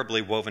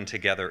terribly woven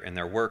together in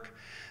their work,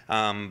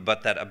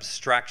 but that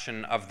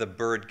abstraction of the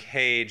bird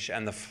cage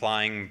and the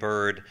flying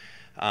bird,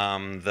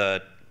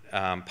 the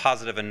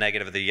positive and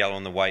negative of the yellow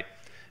and the white,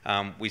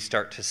 we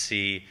start to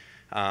see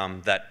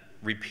that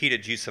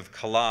repeated use of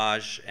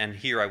collage. And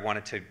here I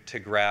wanted to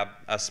grab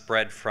a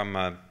spread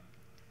from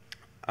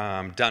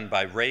done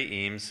by Ray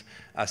Eames,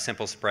 a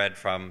simple spread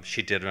from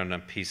she did on a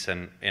piece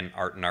in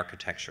Art and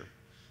Architecture.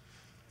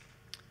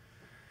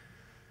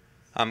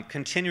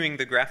 Continuing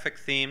the graphic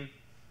theme,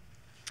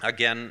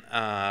 again,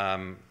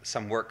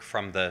 some work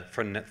from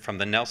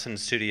the Nelson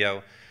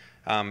studio,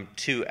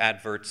 2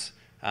 adverts,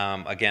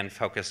 again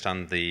focused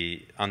on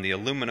the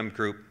aluminum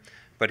group,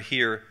 but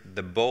here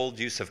the bold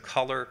use of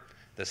color,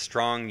 The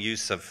strong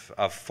use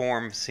of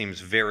form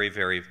seems very,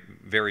 very,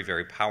 very,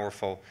 very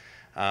powerful,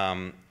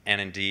 and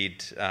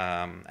indeed,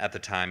 at the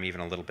time,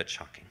 even a little bit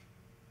shocking.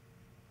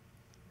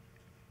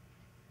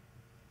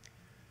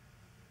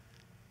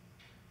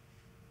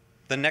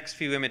 The next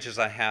few images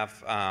I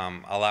have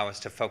allow us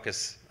to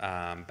focus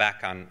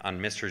back on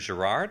Mr.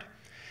 Girard.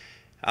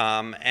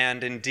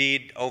 And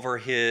indeed, over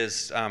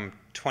his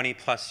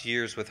 20-plus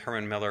years with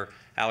Herman Miller,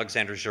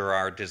 Alexander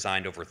Girard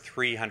designed over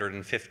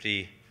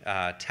 350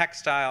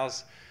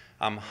 textiles,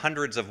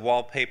 hundreds of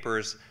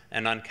wallpapers,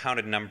 an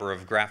uncounted number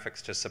of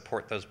graphics to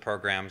support those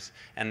programs,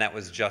 and that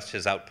was just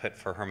his output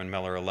for Herman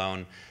Miller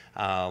alone,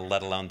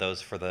 let alone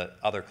those for the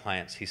other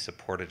clients he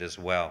supported as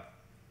well.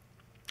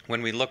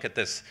 When we look at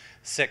this,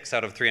 6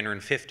 out of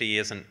 350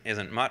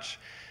 isn't much,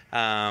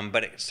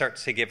 but it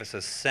starts to give us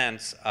a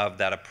sense of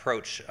that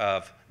approach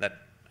of that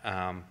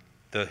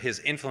his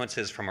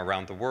influences from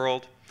around the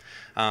world,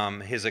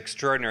 his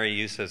extraordinary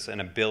uses and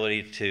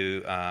ability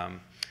to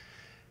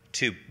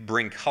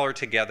bring color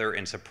together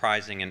in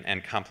surprising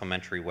and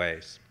complementary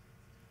ways.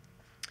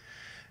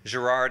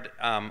 Girard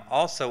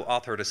also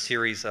authored a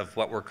series of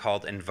what were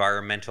called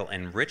environmental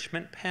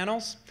enrichment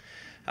panels.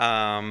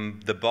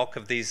 The bulk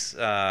of these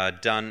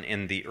done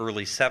in the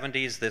early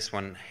 70s, this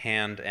one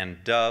Hand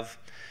and Dove.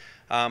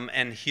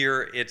 And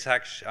here it's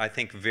actually, I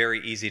think, very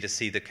easy to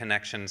see the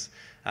connections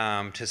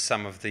to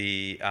some of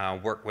the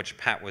work which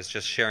Pat was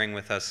just sharing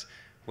with us,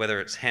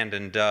 whether it's Hand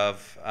and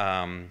Dove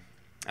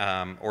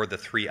or the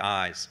 3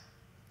 Eyes.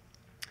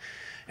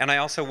 And I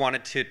also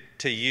wanted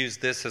to use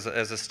this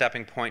as a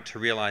stepping point to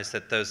realize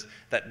that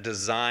that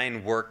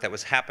design work that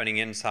was happening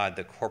inside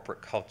the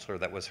corporate culture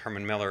that was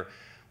Herman Miller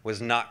was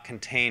not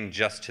contained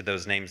just to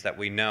those names that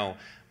we know,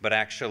 but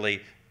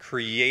actually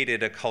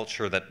created a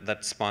culture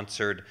that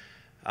sponsored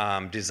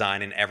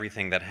design in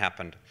everything that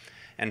happened.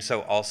 And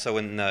so also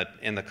in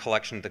the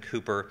collection of the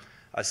Cooper,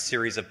 a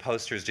series of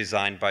posters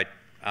designed by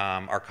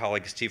our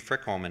colleague Steve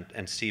Frickholm,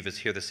 and Steve is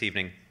here this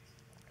evening,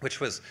 which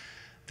was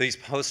these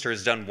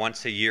posters done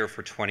once a year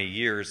for 20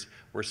 years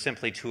were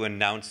simply to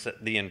announce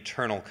the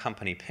internal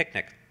company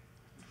picnic.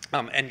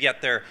 And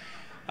yet they're,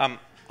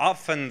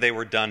 often they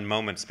were done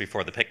moments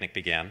before the picnic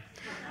began.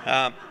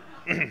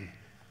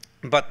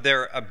 But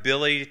their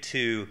ability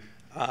to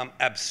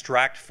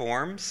abstract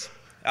forms,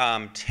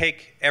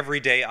 take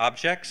everyday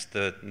objects,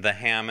 the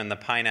ham and the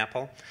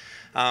pineapple,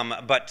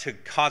 but to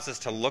cause us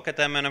to look at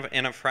them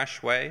in a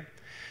fresh way,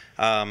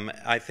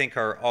 I think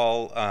are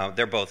all,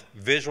 they're both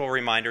visual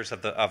reminders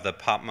of the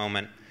pop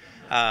moment,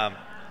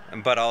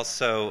 but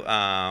also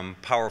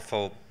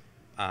powerful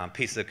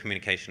pieces of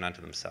communication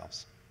unto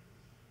themselves.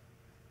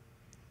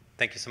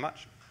 Thank you so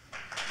much.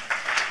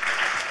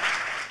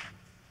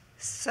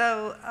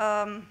 So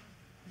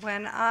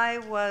when I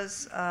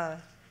was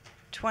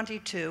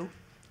 22,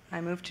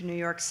 I moved to New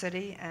York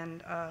City,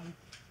 and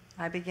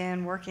I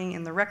began working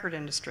in the record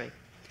industry.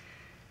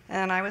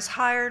 And I was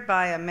hired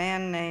by a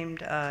man named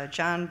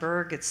John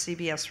Berg at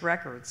CBS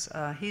Records.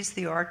 He's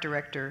the art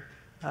director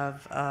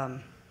of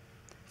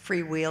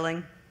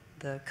Freewheeling,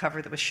 the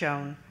cover that was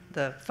shown.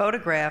 The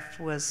photograph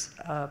was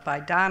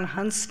by Don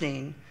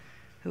Hunstein,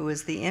 who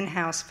was the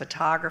in-house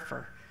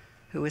photographer,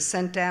 who was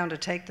sent down to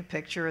take the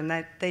picture,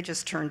 and they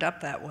just turned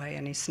up that way,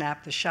 and he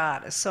snapped the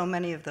shot, as so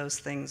many of those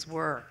things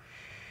were.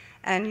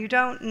 And you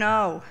don't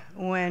know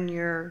when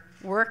you're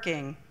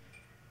working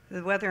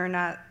whether or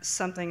not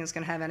something is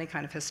going to have any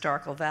kind of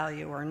historical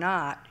value or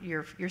not.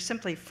 You're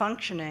simply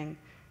functioning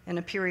in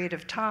a period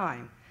of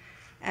time.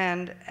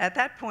 And at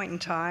that point in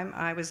time,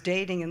 I was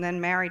dating and then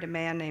married a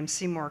man named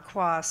Seymour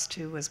Quast,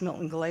 who was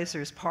Milton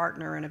Glaser's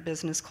partner in a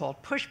business called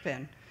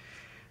Pushpin.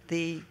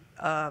 The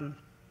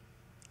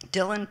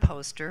Dylan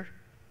poster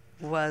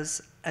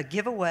was a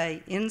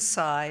giveaway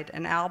inside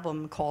an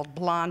album called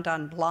Blonde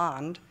on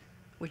Blonde,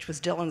 which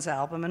was Dylan's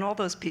album, and all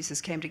those pieces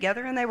came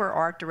together, and they were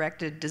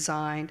art-directed,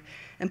 designed,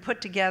 and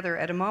put together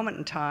at a moment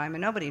in time,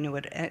 and nobody knew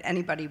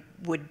anybody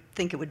would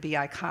think it would be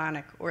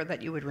iconic or that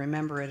you would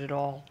remember it at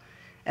all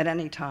at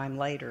any time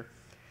later.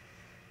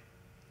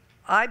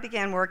 I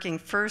began working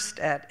first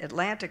at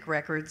Atlantic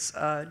Records,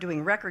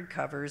 doing record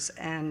covers,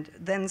 and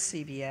then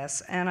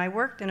CBS, and I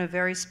worked in a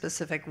very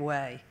specific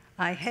way.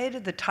 I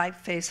hated the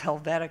typeface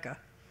Helvetica,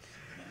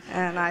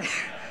 and I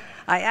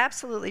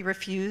absolutely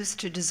refused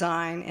to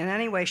design in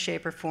any way,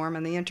 shape, or form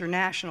in the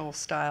international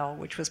style,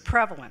 which was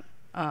prevalent.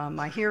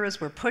 My heroes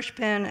were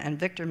Pushpin and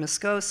Victor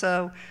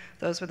Moscoso.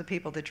 Those were the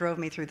people that drove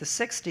me through the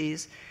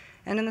 60s.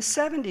 And in the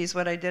 70s,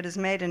 what I did is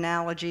made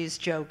analogies,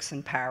 jokes,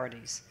 and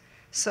parodies.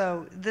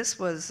 So this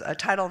was, a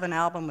title of an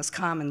album was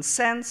Common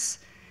Sense.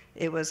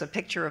 It was a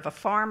picture of a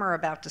farmer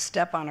about to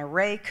step on a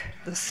rake.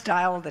 The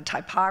style of the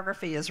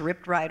typography is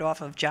ripped right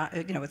off of,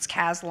 it's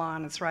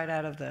Caslon. It's right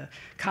out of the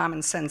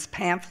Common Sense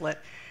pamphlet.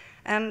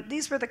 And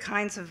these were the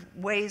kinds of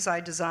ways I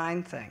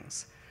designed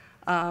things.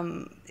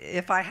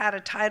 If I had a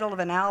title of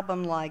an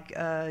album like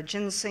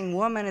Ginseng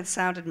Woman, it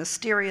sounded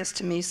mysterious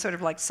to me, sort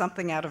of like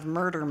something out of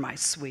Murder, My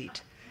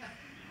Sweet.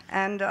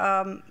 And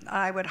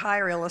I would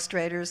hire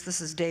illustrators. This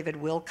is David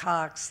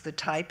Wilcox. The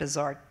type is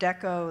Art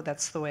Deco.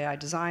 That's the way I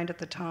designed at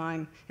the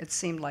time. It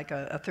seemed like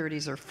a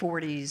 30s or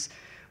 40s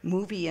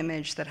movie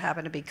image that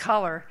happened to be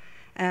color.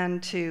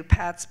 And to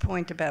Pat's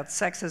point about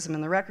sexism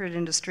in the record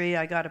industry,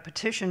 I got a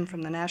petition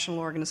from the National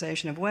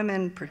Organization of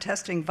Women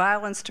protesting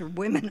violence to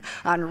women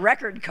on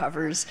record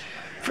covers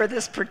for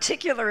this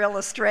particular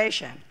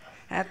illustration.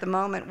 At the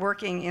moment,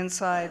 working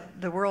inside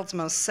the world's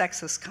most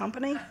sexist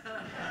company.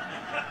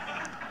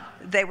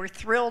 They were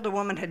thrilled a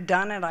woman had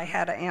done it. I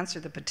had to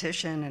answer the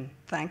petition and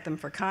thank them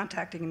for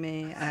contacting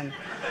me and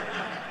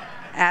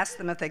ask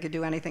them if they could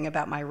do anything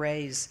about my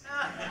raise.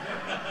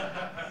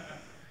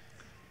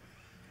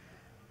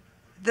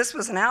 This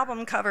was an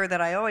album cover that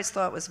I always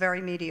thought was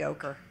very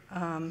mediocre.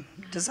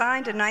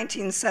 Designed in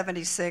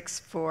 1976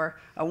 for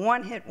a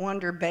one-hit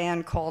wonder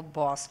band called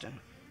Boston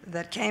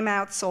that came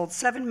out, sold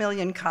 7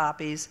 million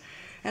copies,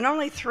 and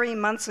only 3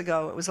 months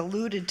ago it was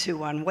alluded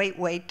to on Wait,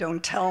 Wait,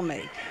 Don't Tell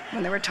Me,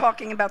 when they were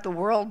talking about the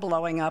world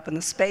blowing up and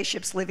the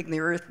spaceships leaving the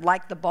Earth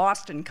like the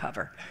Boston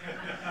cover.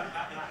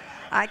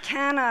 I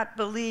cannot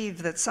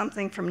believe that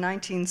something from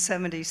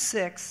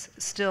 1976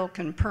 still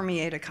can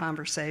permeate a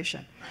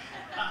conversation.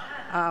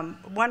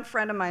 One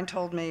friend of mine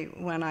told me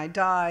when I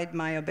died,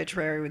 my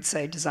obituary would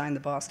say, "Design the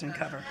Boston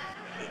cover."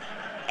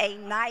 A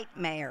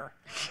nightmare.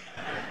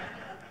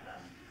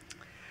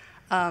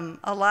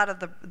 A lot of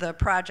the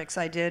projects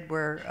I did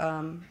were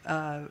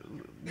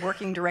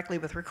working directly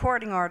with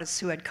recording artists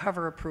who had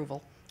cover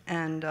approval,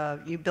 and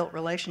you built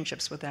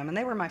relationships with them, and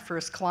they were my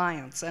first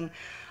clients. And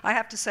I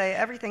have to say,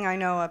 everything I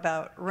know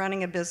about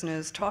running a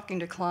business, talking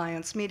to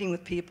clients, meeting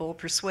with people,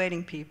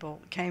 persuading people,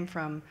 came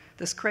from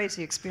this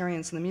crazy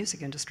experience in the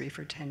music industry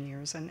for 10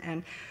 years.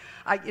 And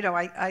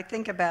I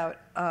think about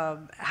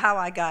how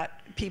I got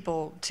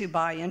people to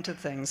buy into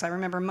things. I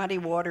remember Muddy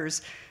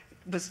Waters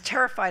was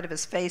terrified of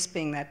his face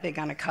being that big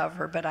on a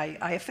cover, but I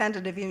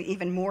offended him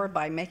even more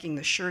by making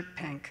the shirt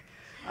pink.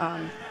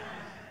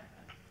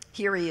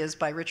 Here He Is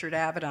by Richard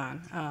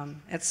Avedon.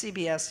 At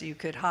CBS, you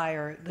could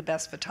hire the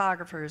best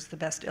photographers, the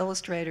best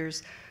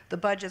illustrators. The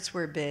budgets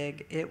were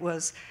big. It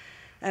was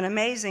an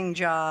amazing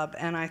job,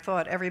 and I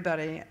thought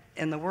everybody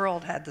in the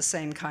world had the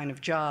same kind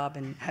of job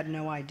and had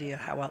no idea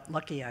how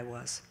lucky I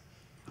was.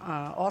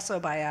 Also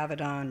by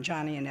Avedon,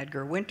 Johnny and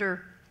Edgar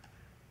Winter,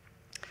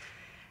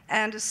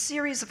 and a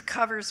series of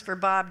covers for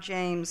Bob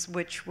James,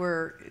 which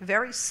were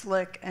very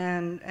slick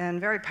and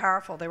very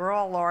powerful. They were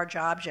all large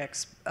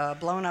objects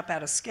blown up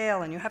out of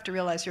scale, and you have to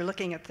realize you're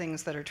looking at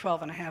things that are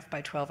 12.5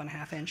 by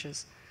 12.5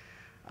 inches.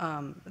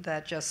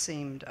 That just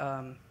seemed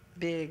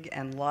big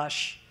and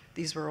lush.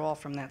 These were all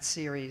from that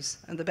series,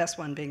 and the best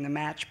one being the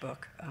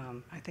matchbook.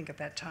 I think at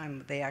that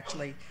time they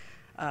actually,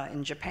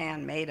 in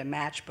Japan, made a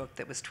matchbook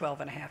that was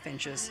 12.5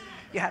 inches.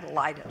 You had to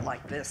light it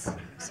like this.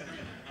 So.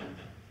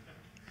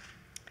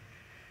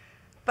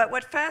 But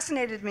what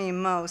fascinated me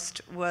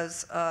most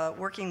was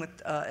working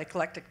with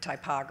eclectic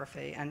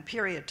typography and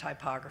period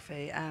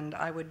typography, and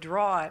I would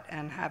draw it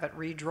and have it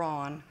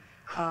redrawn,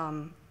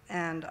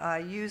 and I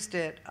used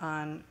it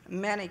on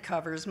many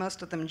covers,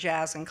 most of them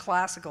jazz and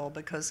classical,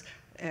 because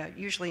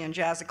usually in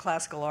jazz and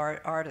classical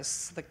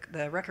artists,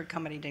 the record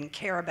company didn't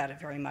care about it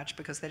very much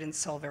because they didn't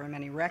sell very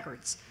many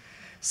records.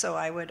 So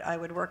I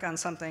would work on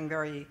something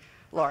very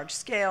large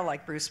scale,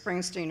 like Bruce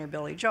Springsteen or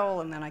Billy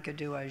Joel, and then I could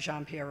do a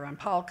Jean-Pierre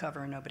Rampal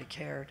cover and nobody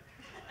cared.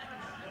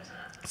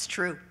 It's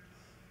true.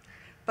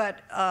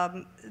 But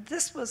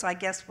this was, I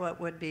guess, what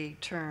would be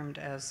termed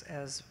as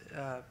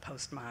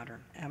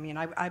postmodern. I mean,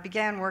 I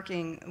began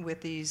working with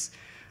these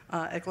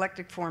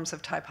eclectic forms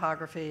of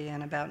typography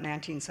in about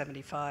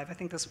 1975. I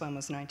think this one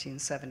was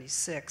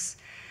 1976.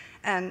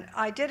 And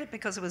I did it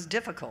because it was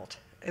difficult.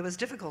 It was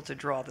difficult to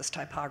draw this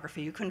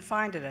typography. You couldn't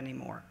find it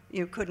anymore.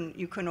 You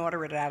couldn't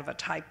order it out of a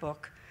type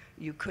book.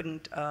 You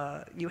couldn't.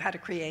 You had to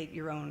create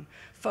your own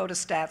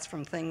photostats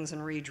from things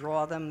and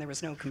redraw them. There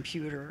was no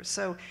computer.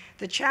 So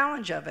the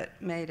challenge of it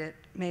made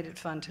it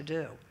fun to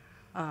do.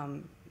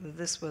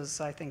 This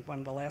was, I think, one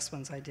of the last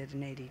ones I did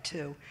in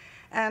 '82,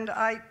 and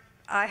I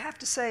have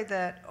to say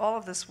that all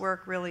of this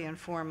work really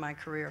informed my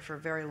career for a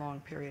very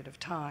long period of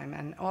time.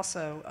 And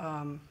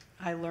also,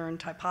 I learned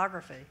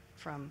typography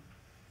from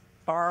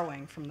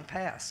borrowing from the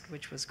past,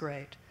 which was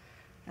great,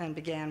 and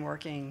began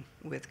working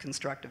with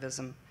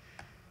constructivism.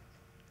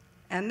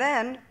 And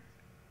then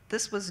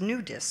this was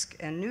New Disc,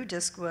 and New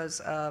Disc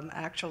was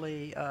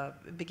actually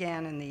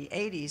began in the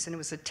 80s, and it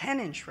was a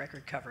 10-inch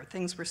record cover.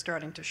 Things were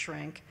starting to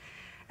shrink,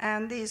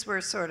 and these were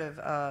sort of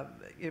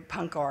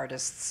punk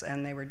artists,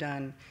 and they were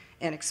done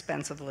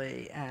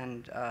inexpensively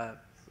and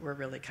were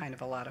really kind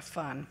of a lot of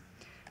fun.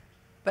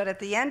 But at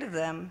the end of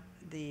them,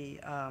 the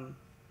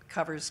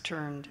covers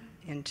turned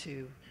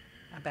into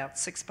about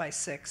 6 by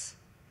 6,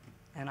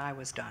 and I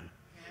was done.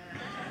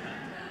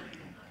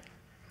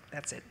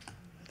 That's it.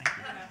 Thank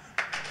you.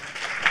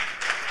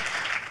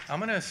 I'm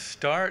going to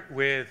start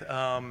with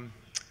an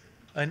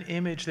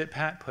image that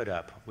Pat put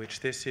up,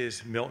 which this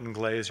is Milton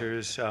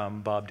Glazer's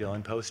Bob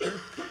Dylan poster,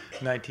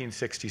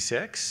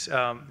 1966.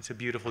 It's a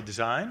beautiful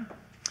design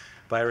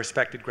by a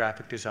respected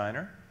graphic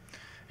designer.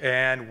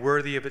 and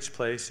worthy of its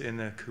place in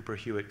the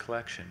Cooper-Hewitt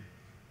collection.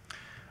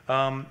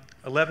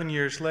 11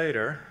 years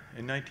later,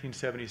 in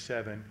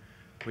 1977,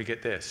 we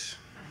get this.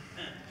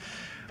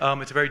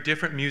 It's a very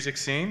different music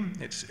scene.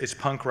 It's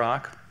punk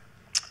rock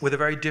with a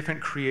very different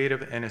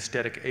creative and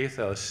aesthetic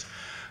ethos.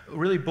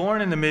 Really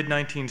born in the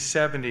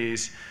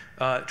mid-1970s,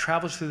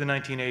 travels through the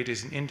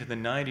 1980s and into the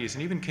 90s,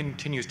 and even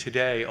continues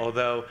today,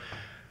 although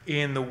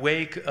in the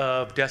wake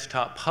of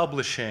desktop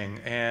publishing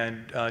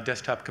and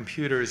desktop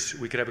computers,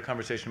 we could have a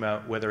conversation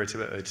about whether it's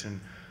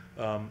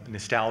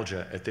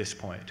nostalgia at this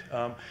point.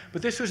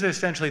 But this was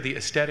essentially the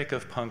aesthetic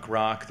of punk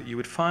rock that you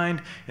would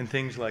find in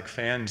things like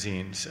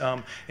fanzines.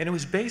 And it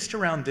was based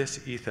around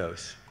this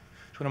ethos.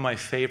 It's one of my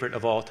favorite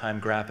of all-time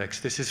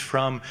graphics. This is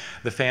from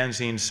the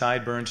fanzine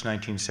Sideburns,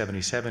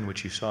 1977,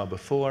 which you saw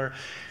before.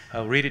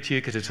 I'll read it to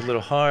you because it's a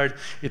little hard.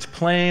 It's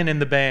playing in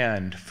the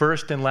band,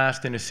 first and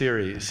last in a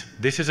series.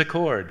 This is a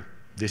chord.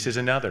 This is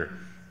another.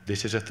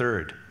 This is a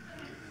third.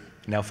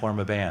 Now form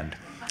a band.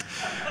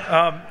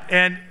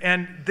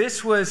 And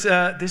this was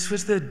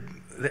the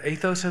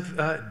ethos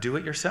of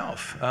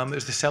do-it-yourself. It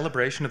was the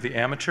celebration of the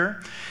amateur,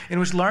 and it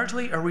was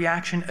largely a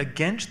reaction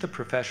against the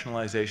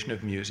professionalization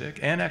of music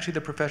and actually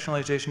the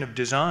professionalization of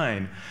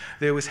design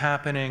that was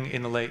happening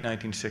in the late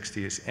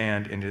 1960s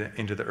and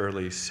into the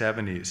early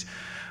 70s.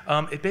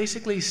 It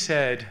basically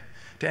said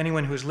to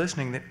anyone who was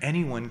listening that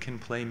anyone can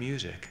play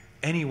music.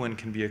 Anyone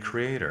can be a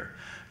creator.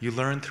 You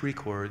learn 3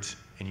 chords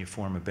and you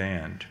form a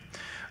band.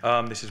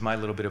 This is my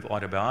little bit of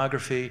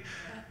autobiography.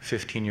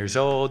 15 years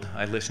old,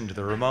 I listened to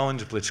the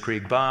Ramones,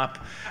 Blitzkrieg Bop.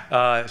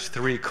 It's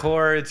 3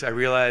 chords. I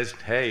realized,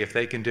 hey, if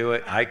they can do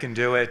it, I can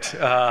do it.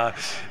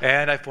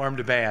 And I formed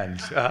a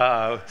band.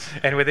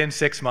 And within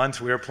 6 months,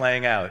 we were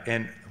playing out.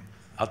 And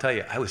I'll tell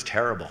you, I was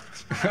terrible.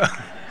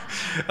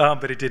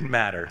 But it didn't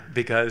matter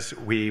because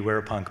we were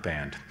a punk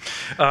band.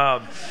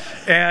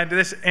 And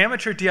this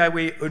amateur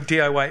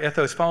DIY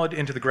ethos followed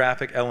into the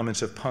graphic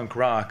elements of punk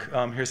rock.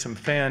 Here's some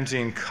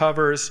fanzine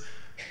covers.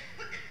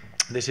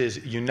 This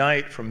is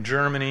Unite from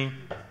Germany.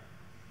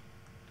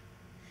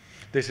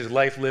 This is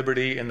Life,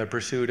 Liberty, in the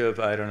Pursuit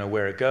of, I don't know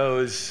where it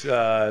goes,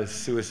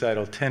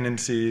 Suicidal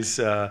Tendencies.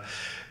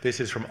 This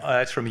is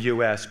that's from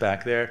US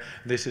back there.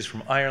 This is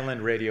from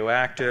Ireland,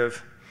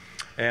 Radioactive.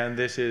 And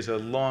this is a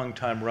long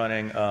time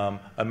running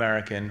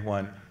American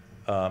one,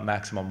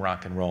 Maximum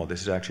Rock and Roll.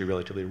 This is actually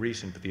relatively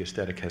recent, but the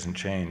aesthetic hasn't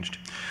changed.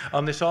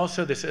 This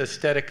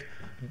aesthetic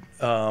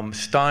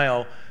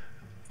style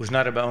was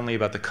not only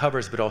about the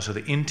covers, but also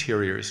the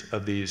interiors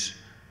of these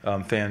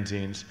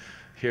fanzines.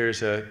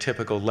 Here's a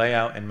typical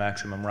layout in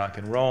Maximum Rock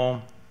and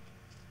Roll.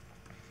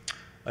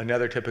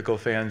 Another typical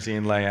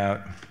fanzine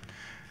layout.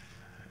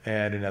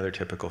 And another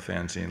typical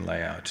fanzine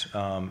layout.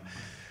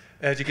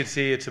 As you can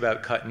see, it's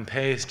about cut and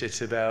paste.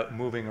 It's about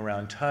moving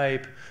around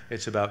type.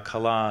 It's about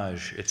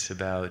collage. It's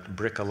about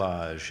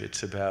bricolage.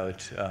 It's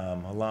about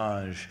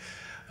melange.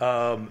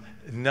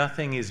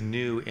 Nothing is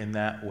new in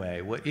that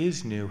way. What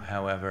is new,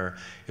 however,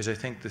 is I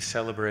think the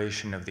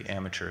celebration of the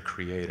amateur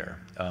creator.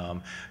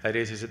 That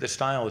is that the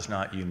style is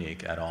not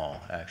unique at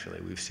all,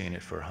 actually. We've seen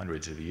it for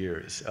hundreds of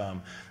years.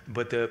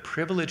 But the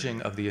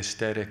privileging of the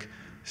aesthetic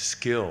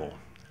skill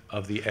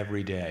of the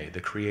everyday,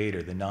 the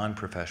creator, the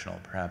non-professional,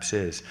 perhaps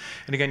is.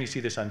 And again, you see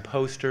this on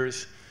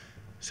posters.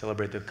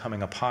 Celebrate the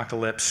coming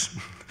apocalypse.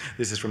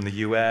 This is from the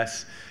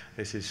US.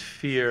 This is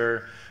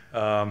Fear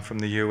from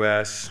the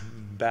US.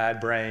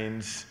 Bad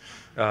Brains,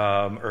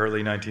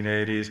 early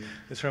 1980s. This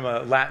is from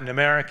a Latin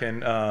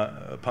American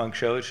punk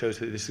show. It shows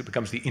that this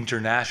becomes the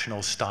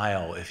international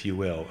style, if you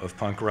will, of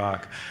punk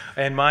rock.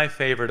 And my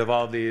favorite of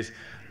all these,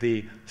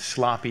 the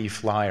sloppy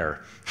flyer.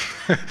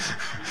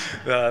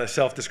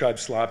 Self-described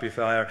sloppy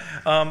flyer.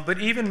 But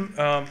even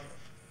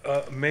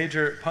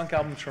major punk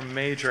albums from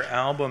major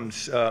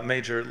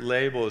major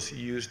labels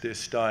use this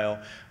style.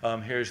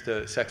 Here's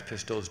the Sex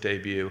Pistols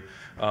debut,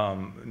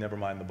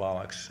 Nevermind the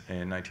Bollocks,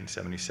 in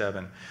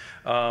 1977.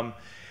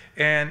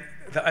 And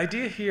the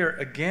idea here,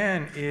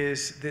 again,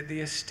 is that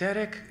the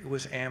aesthetic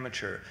was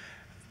amateur.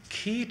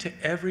 Key to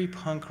every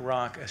punk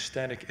rock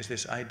aesthetic is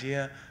this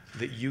idea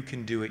that you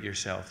can do it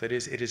yourself. That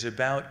is, it is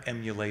about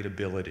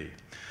emulatability.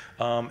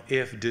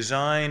 If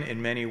design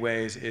in many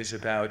ways is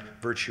about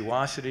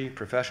virtuosity,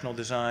 professional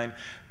design,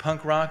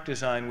 punk rock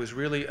design was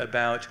really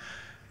about,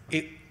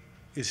 it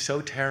is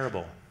so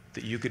terrible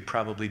that you could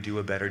probably do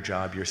a better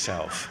job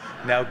yourself.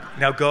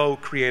 Now go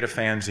create a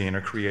fanzine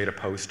or create a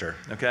poster,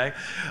 okay?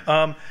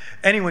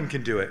 Anyone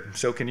can do it,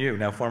 so can you.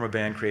 Now form a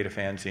band, create a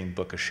fanzine,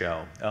 book a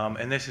show.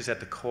 And this is at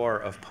the core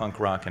of punk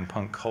rock and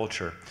punk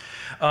culture.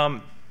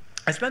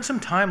 I spent some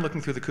time looking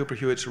through the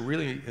Cooper-Hewitt's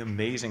really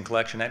amazing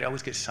collection. I'd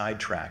always get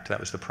sidetracked. That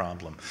was the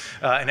problem.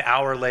 An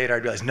hour later,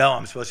 I'd realize, no,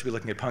 I'm supposed to be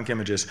looking at punk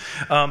images.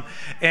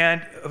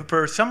 And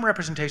for some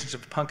representations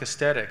of punk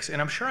aesthetics,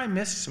 and I'm sure I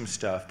missed some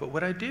stuff, but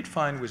what I did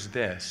find was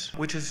this,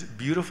 which is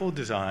beautiful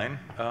design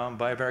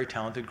by a very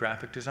talented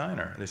graphic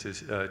designer. This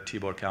is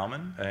Tibor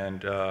Kalman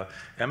and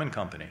M &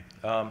 Company.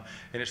 And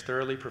it's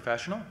thoroughly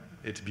professional,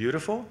 it's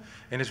beautiful,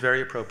 and it's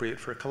very appropriate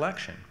for a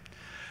collection.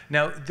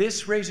 Now,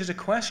 this raises a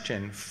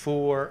question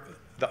for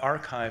the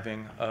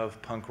archiving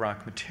of punk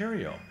rock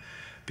material.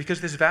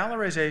 Because this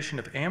valorization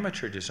of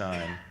amateur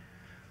design,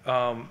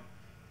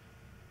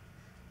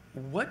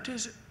 what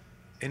does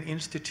an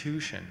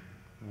institution,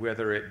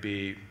 whether it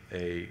be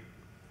a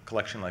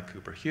collection like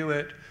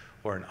Cooper-Hewitt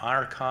or an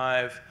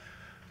archive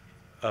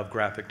of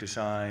graphic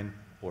design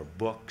or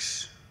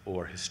books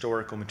or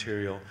historical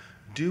material,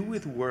 do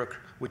with work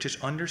which is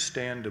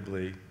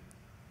understandably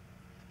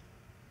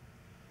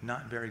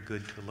not very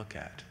good to look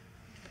at,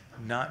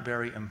 not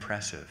very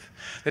impressive?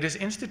 That is,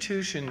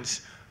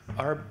 institutions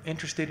are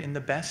interested in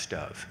the best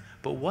of,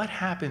 but what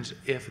happens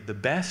if the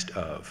best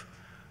of,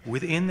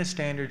 within the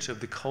standards of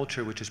the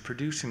culture which is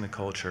producing the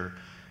culture,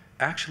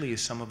 actually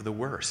is some of the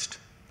worst?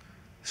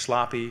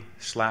 Sloppy,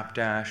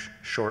 slapdash,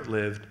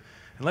 short-lived,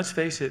 and let's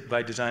face it,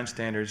 by design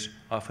standards,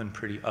 often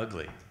pretty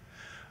ugly.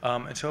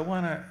 And so I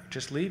want to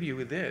just leave you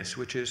with this,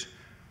 which is,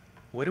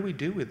 what do we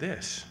do with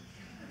this?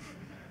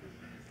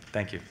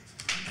 Thank you.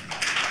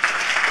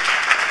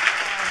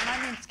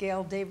 My name's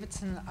Gail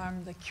Davidson.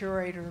 I'm the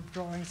curator of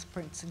drawings,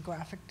 prints, and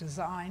graphic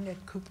design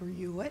at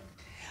Cooper-Hewitt.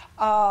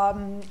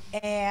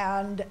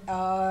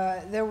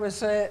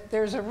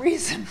 There's a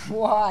reason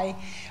why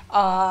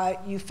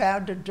you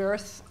found a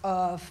dearth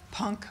of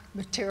punk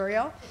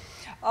material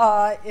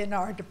in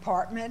our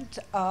department,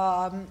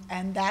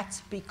 and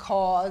that's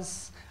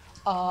because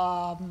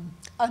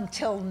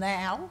until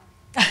now,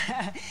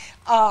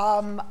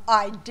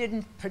 I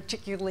didn't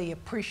particularly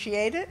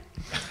appreciate it.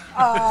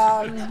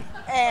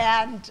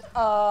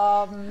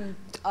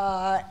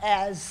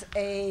 As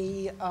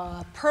a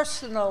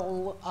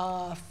personal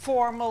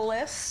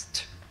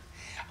formalist,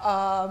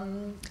 I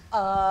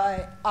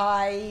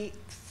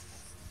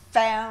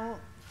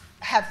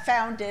have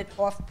found it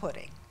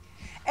off-putting.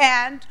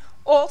 And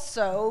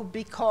also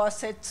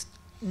because it's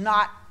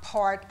not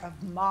part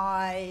of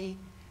my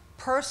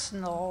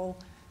personal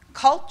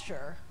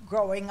culture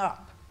growing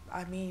up.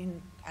 I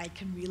mean, I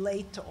can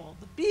relate to all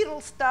the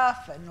Beatles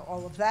stuff and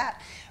all of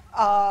that,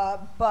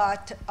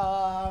 but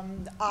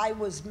I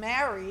was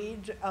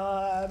married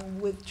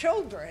with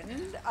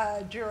children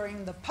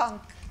during the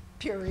punk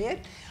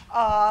period,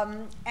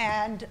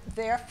 and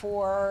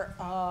therefore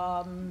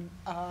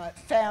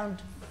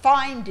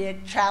find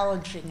it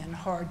challenging and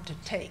hard to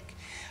take.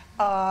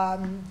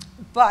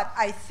 But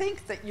I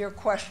think that your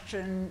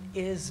question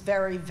is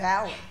very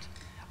valid.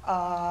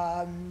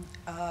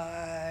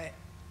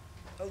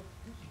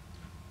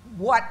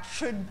 What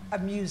should a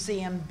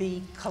museum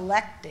be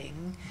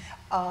collecting?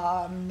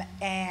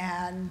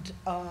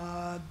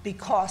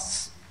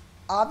 Because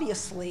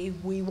obviously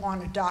we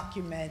want to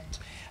document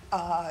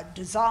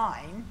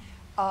design,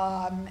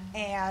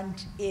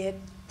 and it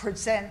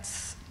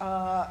presents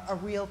a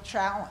real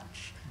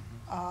challenge.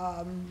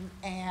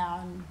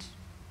 And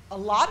a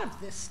lot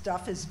of this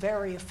stuff is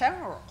very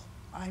ephemeral.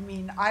 I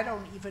mean, I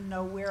don't even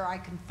know where I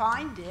can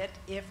find it,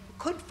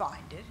 could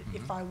find it,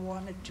 if I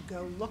wanted to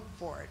go look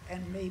for it.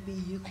 And maybe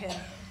you can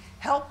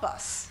help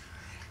us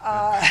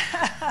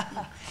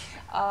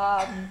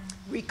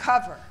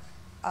recover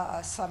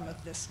some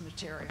of this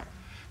material.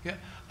 Yeah,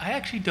 I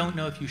actually don't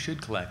know if you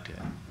should collect it.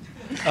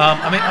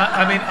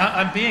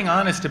 I'm being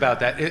honest about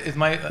that.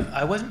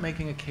 I wasn't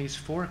making a case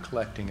for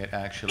collecting it,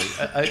 actually.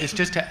 It's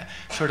just to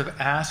sort of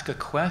ask a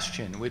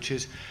question, which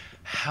is,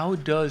 how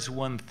does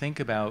one think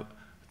about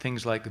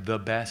things like the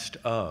best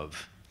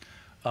of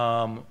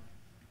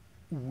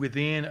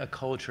within a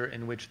culture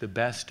in which the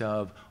best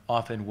of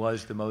often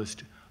was the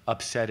most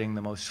upsetting,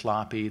 the most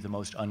sloppy, the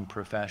most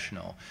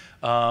unprofessional.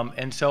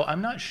 And so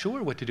I'm not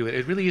sure what to do.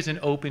 It really is an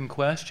open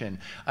question.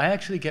 I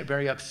actually get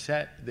very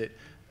upset that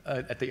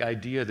at the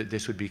idea that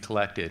this would be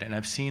collected. And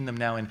I've seen them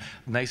now in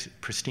nice,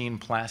 pristine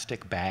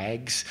plastic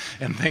bags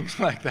and things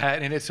like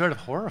that, and it sort of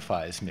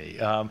horrifies me.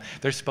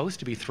 They're supposed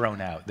to be thrown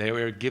out. They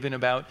were given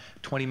about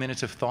 20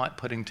 minutes of thought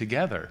putting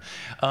together.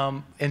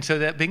 And so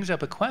that brings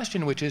up a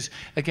question, which is,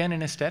 again,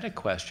 an aesthetic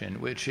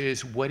question, which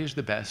is, what is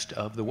the best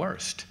of the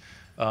worst?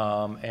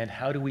 And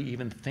how do we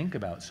even think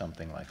about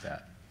something like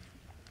that?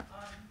 I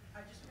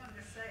just wanted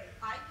to say,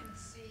 I can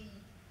see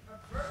a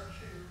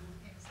virtue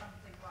in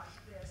something like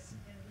this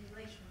in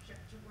relationship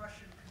to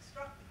Russian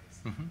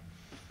constructivism,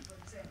 for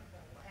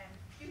example, and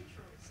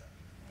futurism,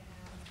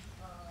 and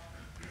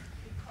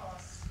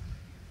because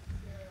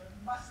there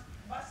must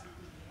be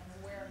an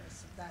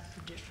awareness of that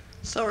tradition.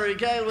 Sorry,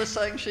 Gail was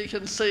saying she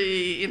can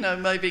see,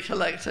 maybe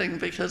collecting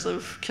because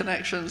of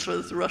connections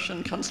with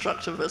Russian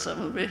constructivism,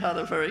 and we had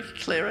a very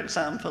clear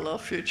example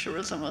of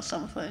futurism or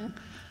something.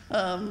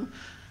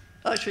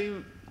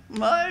 Actually,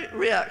 my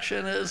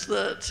reaction is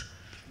that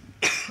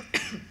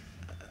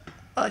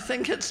I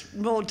think it's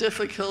more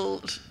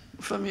difficult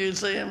for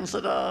museums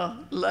that are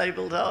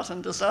labeled art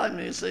and design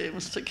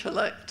museums to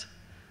collect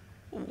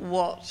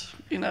what,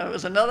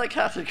 is another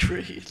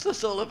category.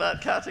 It's all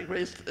about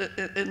categories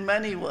in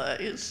many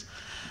ways,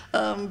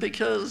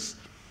 because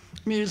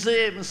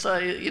museums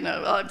say,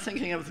 I'm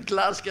thinking of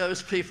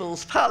Glasgow's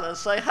People's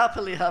Palace. They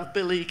happily have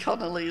Billy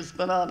Connolly's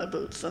banana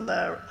boots in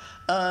there,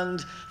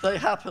 and they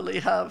happily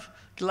have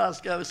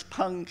Glasgow's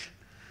punk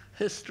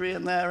history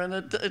in there, and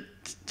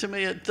to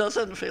me it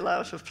doesn't feel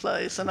out of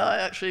place, and I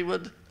actually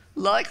would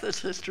like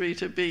this history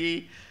to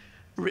be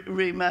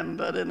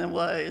remembered in a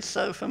way.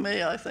 So for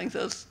me, I think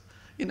there's,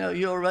 you know,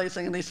 you're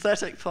raising an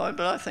aesthetic point,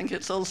 but I think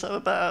it's also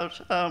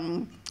about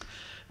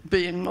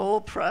being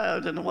more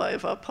proud in a way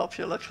of our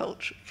popular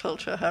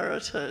culture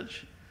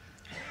heritage.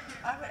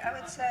 I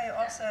would say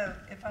also,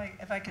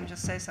 if I can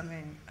just say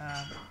something,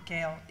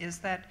 Gail, is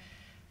that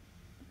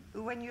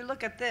when you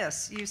look at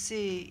this, you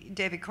see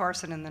David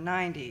Carson in the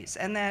 90s,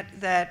 and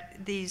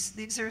that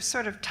these are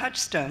sort of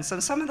touchstones. So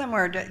some of them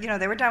were, you know,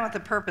 they were done with the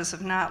purpose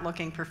of not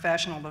looking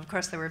professional, but of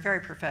course they were very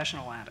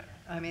professional at it.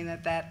 I mean,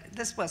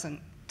 this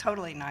wasn't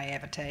totally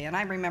naivete, and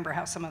I remember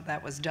how some of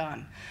that was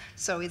done.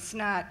 So it's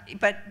not,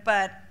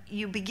 but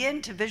you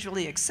begin to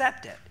visually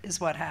accept it, is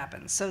what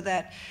happens. So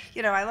that,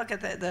 you know, I look at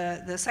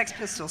the Sex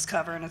Pistols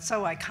cover, and it's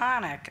so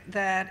iconic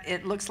that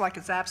it looks like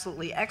it's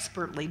absolutely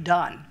expertly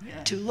done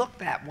to look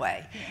that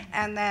way.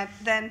 And that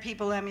then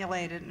people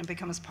emulate it and it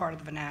becomes part of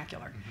the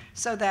vernacular.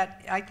 So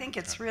that I think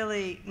it's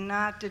really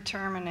not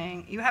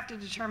determining, you have to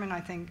determine,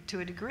 I think, to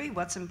a degree,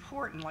 what's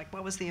important, like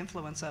what was the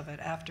influence of it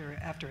after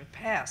it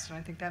passed. And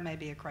I think that may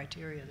be a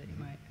criteria that you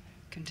might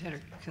consider.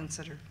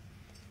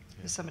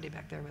 There's somebody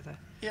back there with a...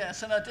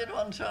 Yes, and I did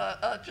want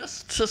to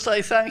just to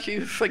say thank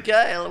you for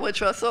Gail,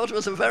 which I thought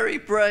was a very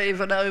brave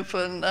and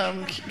open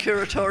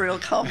curatorial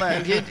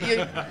comment.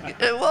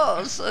 It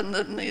was, and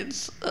it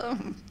needs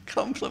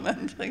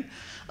complimenting.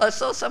 I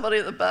saw somebody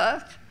at the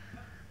back.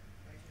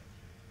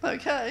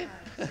 Okay.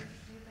 You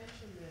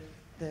mentioned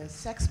the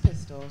Sex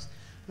Pistols.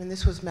 I mean,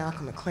 this was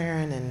Malcolm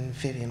McLaren and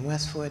Vivienne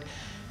Westwood.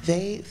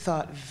 They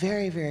thought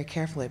very, very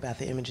carefully about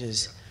the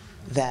images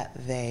that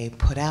they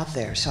put out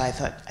there. So I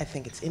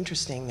think it's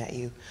interesting that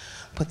you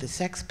put the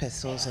Sex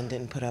Pistols and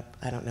didn't put up,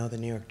 I don't know, the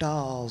New York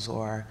Dolls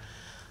or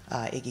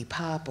Iggy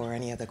Pop or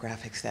any other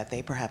graphics that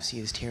they perhaps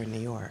used here in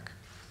New York.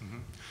 Mm-hmm.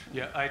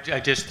 Yeah, I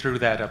just threw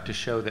that up to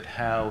show that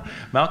how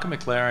Malcolm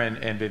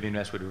McLaren and Vivienne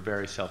Westwood were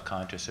very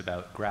self-conscious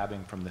about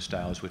grabbing from the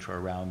styles which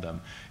were around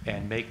them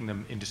and making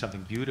them into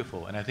something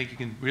beautiful. And I think you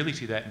can really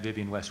see that in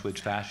Vivienne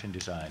Westwood's fashion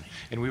design.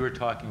 And we were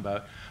talking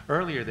about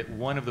earlier that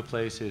one of the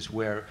places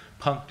where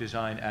punk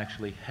design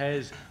actually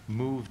has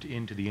moved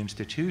into the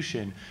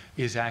institution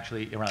is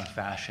actually around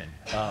fashion.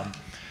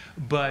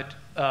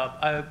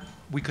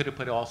 We could have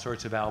put all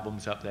sorts of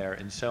albums up there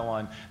and so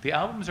on. The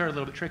albums are a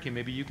little bit tricky.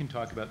 Maybe you can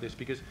talk about this,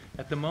 because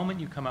at the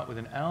moment you come out with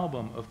an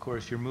album, of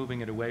course, you're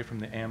moving it away from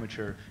the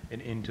amateur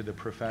and into the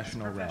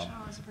professional realm.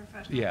 It's a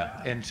professional.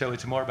 Yeah, and so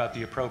it's more about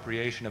the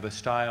appropriation of a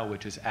style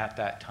which is at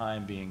that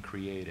time being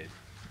created.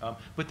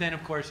 But then,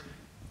 of course,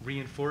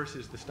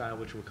 reinforces the style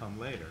which will come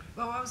later.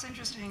 Well, what was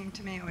interesting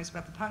to me always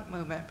about the punk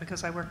movement,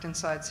 because I worked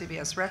inside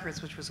CBS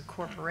Records, which was a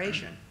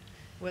corporation,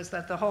 was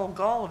that the whole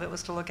goal of it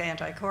was to look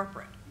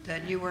anti-corporate.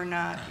 That you were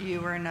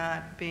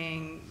not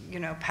being,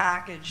 you know,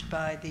 packaged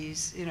by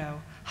these, you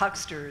know,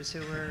 hucksters who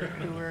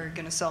were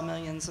going to sell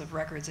millions of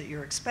records at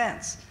your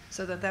expense.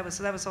 So that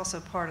was also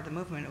part of the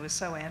movement. It was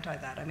so anti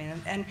that. I mean,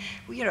 and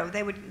you know,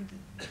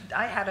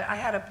 I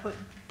had to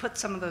put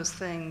some of those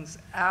things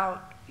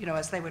out, you know,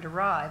 as they would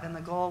arrive, and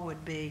the goal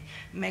would be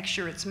make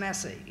sure it's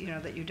messy, you know,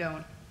 that you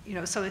don't, you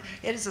know. So it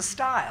is a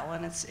style,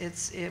 and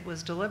it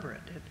was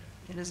deliberate.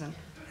 It isn't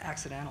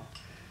accidental.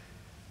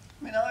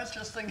 I mean, I was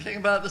just thinking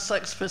about the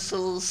Sex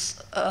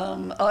Pistols.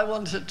 I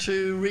wanted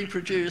to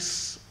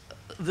reproduce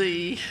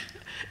the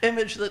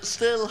image that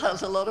still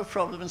has a lot of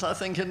problems, I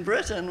think, in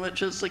Britain,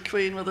 which is the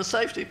Queen with a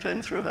safety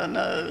pin through her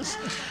nose.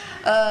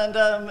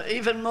 And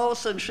even more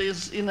since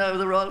she's, you know,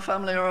 the royal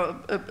family are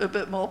a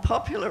bit more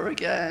popular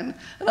again.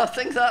 And I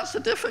think that's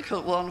a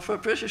difficult one for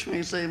British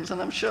museums,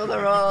 and I'm sure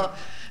there are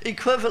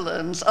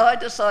equivalents. I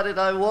decided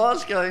I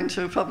was going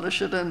to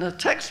publish it in a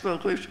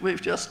textbook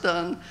we've just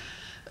done.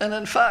 And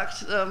in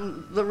fact,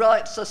 the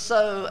rights are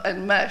so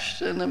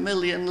enmeshed in a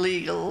million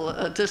legal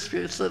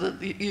disputes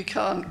that you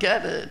can't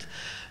get it.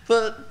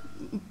 But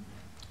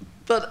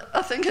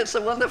I think it's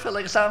a wonderful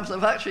example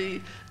of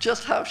actually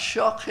just how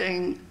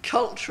shocking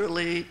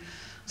culturally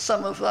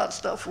some of that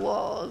stuff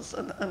was,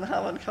 and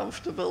how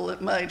uncomfortable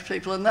it made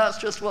people. And that's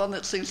just one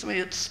that seems to me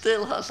it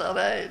still has that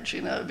edge,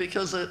 you know,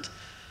 because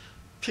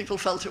people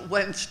felt it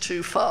went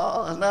too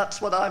far, and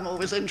that's what I'm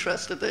always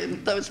interested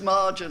in, those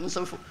margins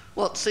of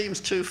what seems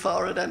too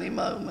far at any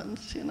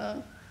moment, you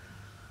know.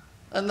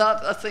 And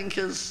that, I think,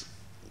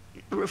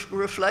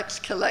 reflects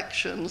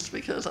collections,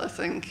 because I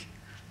think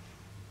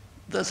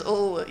there's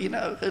always, you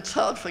know, it's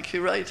hard for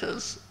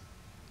curators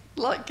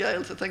like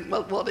Gail to think,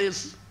 well, what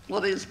is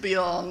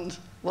beyond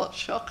what's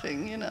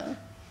shocking, you know.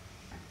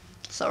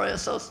 Sorry,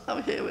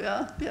 here we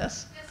are,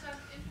 yes. Yes, I'm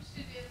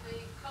interested in the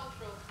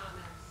cultural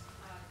comments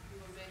you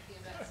were making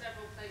about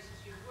several places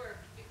you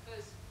worked,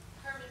 because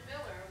Herman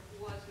Miller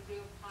was a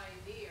real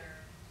pioneer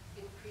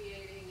in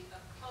creating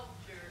a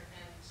culture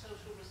and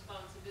social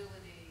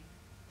responsibility,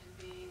 and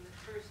being the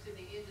first in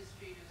the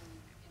industry to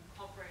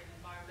incorporate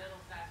environmental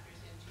factors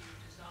into your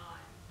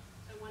design.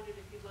 So I wondered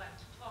if you'd like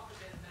to talk a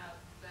bit about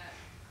that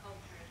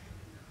culture at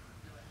Herman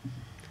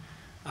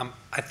Miller.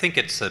 I think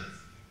it's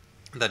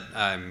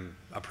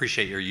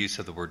appreciate your use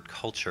of the word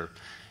culture.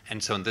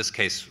 And so in this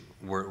case,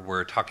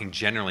 we're talking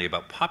generally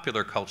about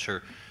popular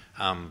culture,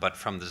 but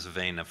from this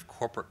vein of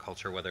corporate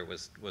culture, whether it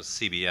was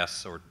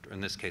CBS or in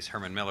this case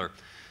Herman Miller.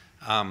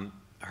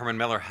 Herman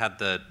Miller had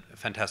the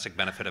fantastic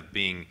benefit of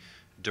being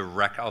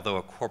direct, although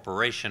a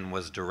corporation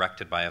was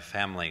directed by a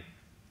family.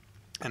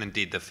 And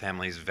indeed, the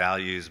family's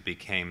values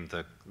became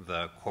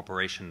the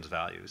corporation's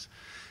values.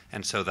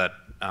 And so that,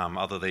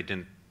 although they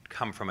didn't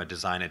come from a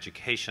design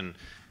education,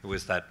 it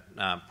was that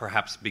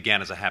perhaps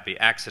began as a happy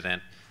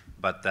accident,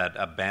 but that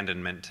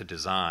abandonment to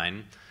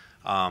design,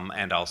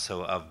 and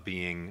also of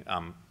being,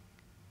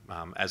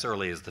 as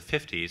early as the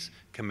 50s,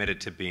 committed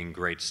to being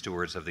great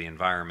stewards of the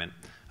environment.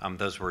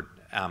 Those were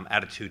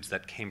attitudes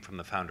that came from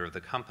the founder of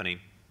the company.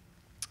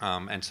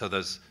 And so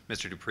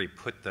Mr. Dupree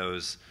put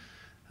those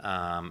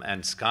and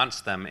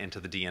ensconced them into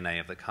the DNA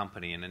of the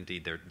company, and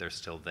indeed they're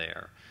still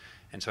there.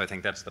 And so I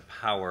think that's the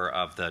power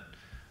of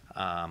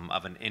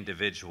an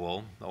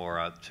individual,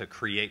 or to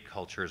create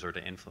cultures or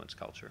to influence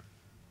culture.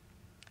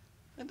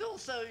 And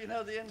also, you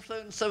know, the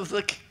influence of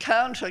the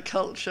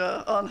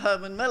counterculture on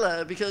Herman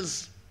Miller,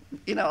 because,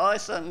 you know, I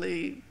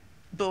certainly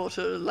bought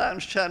a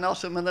lounge chair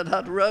ottoman that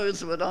had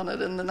rosewood on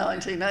it in the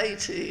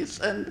 1980s,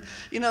 and,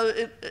 you know,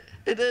 it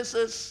is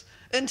this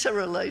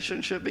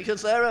interrelationship,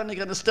 because they're only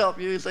going to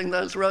stop using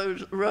those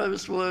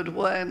rosewood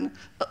when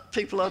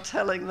people are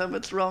telling them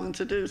it's wrong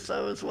to do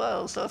so as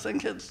well. So I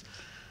think it's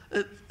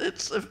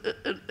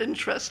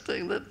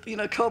interesting that, you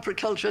know, corporate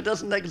culture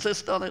doesn't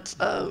exist on its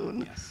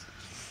own. Yes.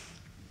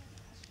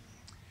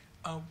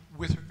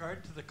 With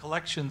regard to the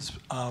collections,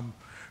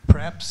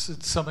 perhaps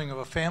it's something of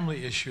a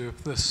family issue.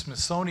 If the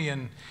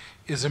Smithsonian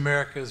is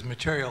America's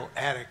material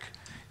attic,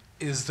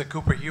 is the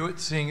Cooper-Hewitt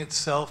seeing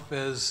itself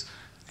as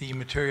the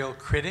material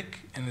critic,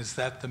 and is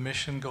that the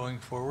mission going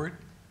forward?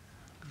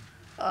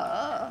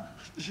 Ah.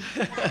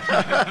 We're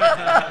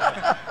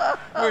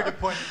at a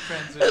point of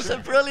transition. It's a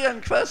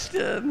brilliant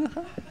question.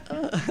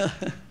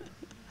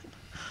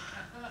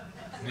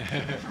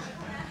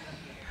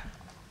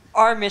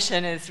 Our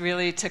mission is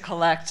really to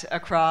collect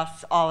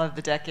across all of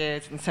the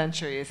decades and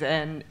centuries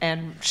and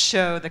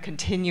show the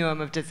continuum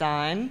of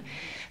design.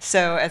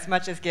 So as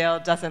much as Gail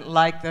doesn't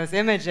like those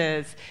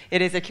images,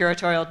 it is a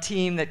curatorial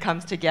team that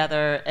comes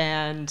together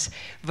and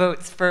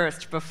votes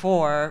first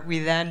before we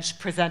then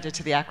present it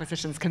to the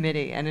acquisitions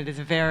committee. And it is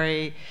a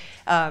very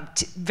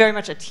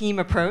much a team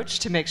approach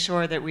to make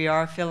sure that we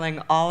are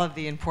filling all of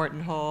the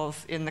important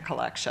holes in the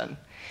collection.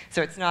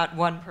 So it's not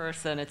one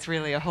person, it's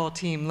really a whole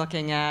team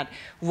looking at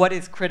what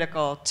is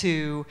critical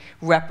to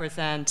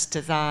represent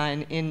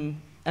design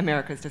in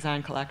America's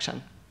design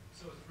collection.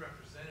 So it's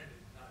representative,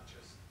 not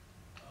just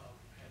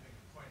having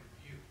a point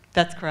of view.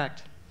 That's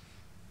correct.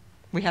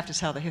 We have to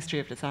tell the history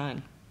of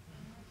design.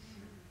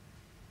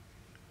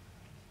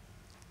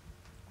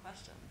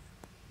 Questions?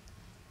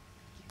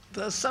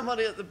 There's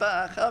somebody at the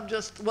back.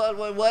 While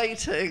we're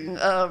waiting,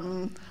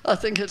 I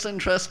think it's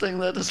interesting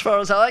that, as far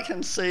as I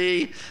can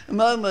see,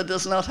 MoMA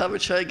does not have a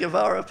Che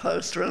Guevara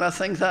poster, and I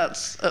think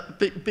that's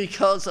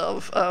because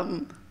of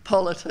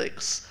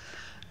politics.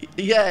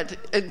 Yet,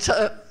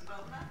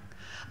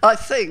 I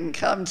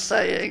think I'm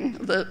saying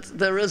that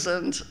there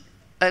isn't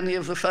any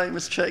of the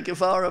famous Che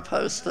Guevara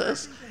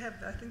posters.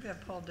 I think they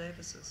have Paul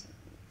Davis's.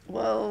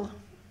 Well,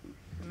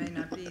 It may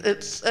not be.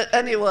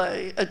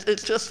 Anyway,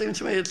 it just seems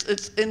to me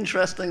it's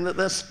interesting that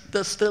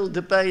there's still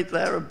debate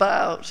there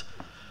about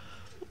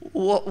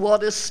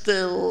what is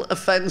still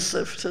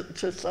offensive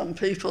to some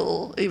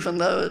people, even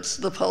though it's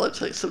the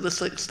politics of the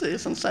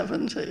 60s and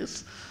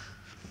 70s.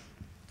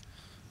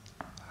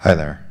 Hi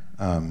there.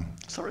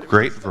 Sorry.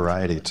 Great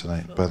variety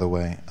tonight, by the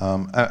way.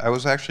 I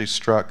was actually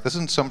struck, this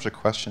isn't so much a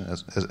question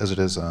as it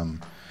is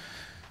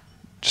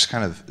just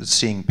kind of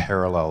seeing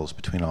parallels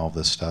between all of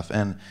this stuff.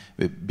 And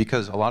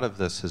because a lot of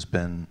this has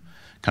been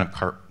kind of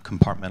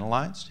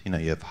compartmentalized, you know,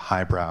 you have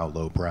highbrow,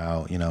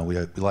 lowbrow, you know, we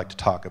like to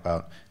talk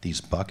about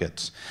these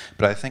buckets.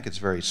 But I think it's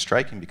very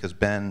striking because,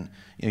 Ben,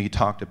 you know, you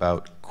talked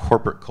about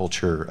corporate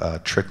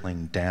culture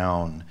trickling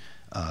down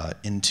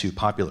into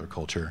popular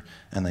culture.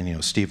 And then, you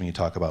know, Stephen, you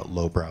talk about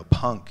lowbrow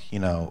punk, you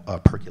know,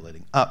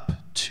 percolating up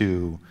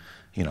to,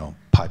 you know,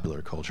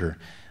 popular culture.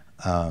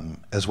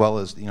 As well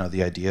as, you know,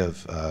 the idea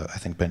of, I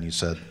think, Ben, you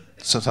said,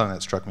 something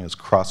that struck me was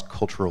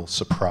cross-cultural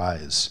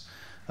surprise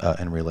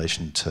in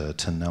relation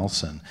to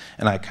Nelson.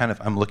 And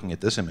I'm looking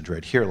at this image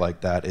right here,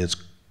 like that is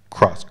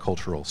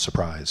cross-cultural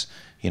surprise.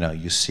 You know,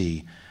 you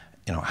see,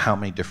 you know, how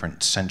many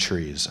different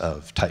centuries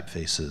of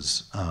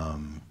typefaces,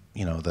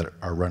 you know, that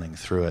are running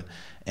through it.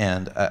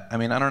 And I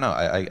mean, I don't know,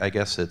 I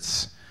guess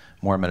it's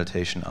more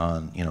meditation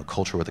on, you know,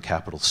 culture with a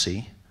capital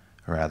C,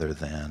 rather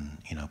than,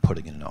 you know,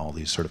 putting it in all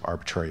these sort of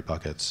arbitrary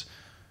buckets.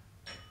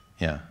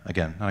 Yeah,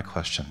 again, not a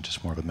question,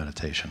 just more of a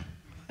meditation.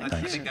 Thanks.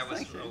 I think that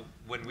was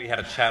when we had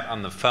a chat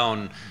on the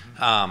phone,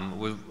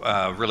 with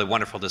a really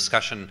wonderful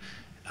discussion,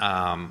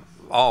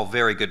 all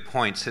very good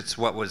points. It's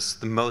what was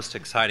the most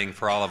exciting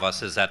for all of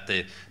us is that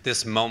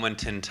this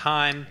moment in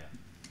time,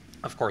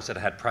 Of course, it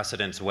had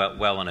precedents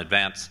well in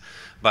advance,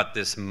 but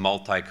this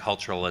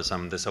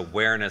multiculturalism, this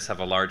awareness of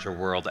a larger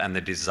world, and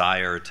the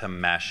desire to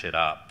mash it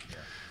up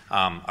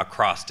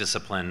across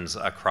disciplines,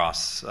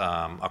 across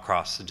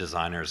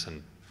designers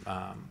and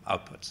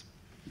outputs.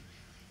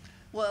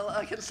 Well,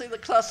 I can see the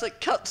classic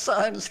cut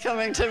signs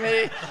coming to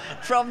me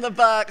from the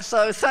back,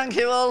 so thank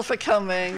you all for coming.